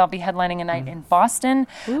 19th. I'll be headlining a night in Boston.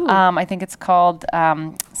 I think it's called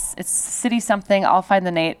it's City something. I'll find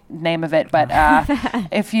the name of it. But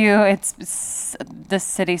it's the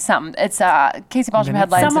city something. It's Casey Ballstrom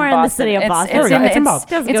headlines Somewhere in in the Boston. city of Boston. There we go. It's in Boston.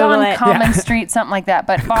 Just It's Google on it. Common Street, something like that.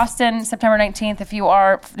 But Boston, September 19th. If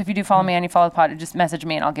you do follow me and you follow the pod, just message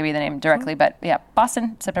me and I'll give you the name directly. But yeah,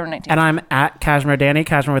 Boston, September 19th. And I'm at Kashmir Danny,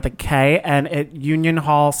 Kashmir with a K, and at Union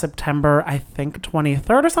Hall, September, I think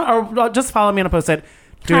 23rd or something. Or just follow me and I'll post it.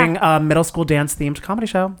 Doing a middle school dance themed comedy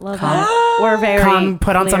show. Love that. We're very Come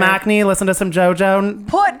put on some clear. acne, listen to some JoJo.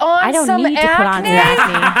 Put on I don't some need to put on acne.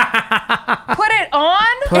 acne. Put it on.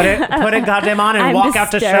 Put it goddamn on and I'm walk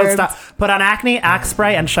out to disturbed. Showstopper. Put on acne, Axe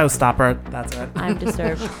spray, and Showstopper. That's it. I'm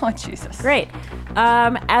disturbed. Oh, Jesus. Great.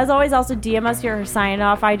 As always, also DM us your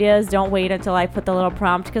sign-off ideas. Don't wait until I put the little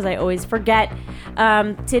prompt because I always forget.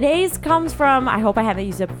 Today's comes from, I hope I haven't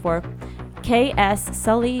used it before, KS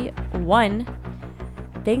Sully 1.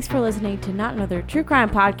 Thanks for listening to Not Another True Crime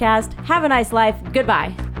Podcast. Have a nice life.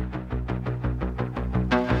 Goodbye.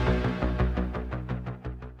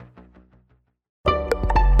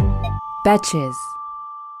 Betches.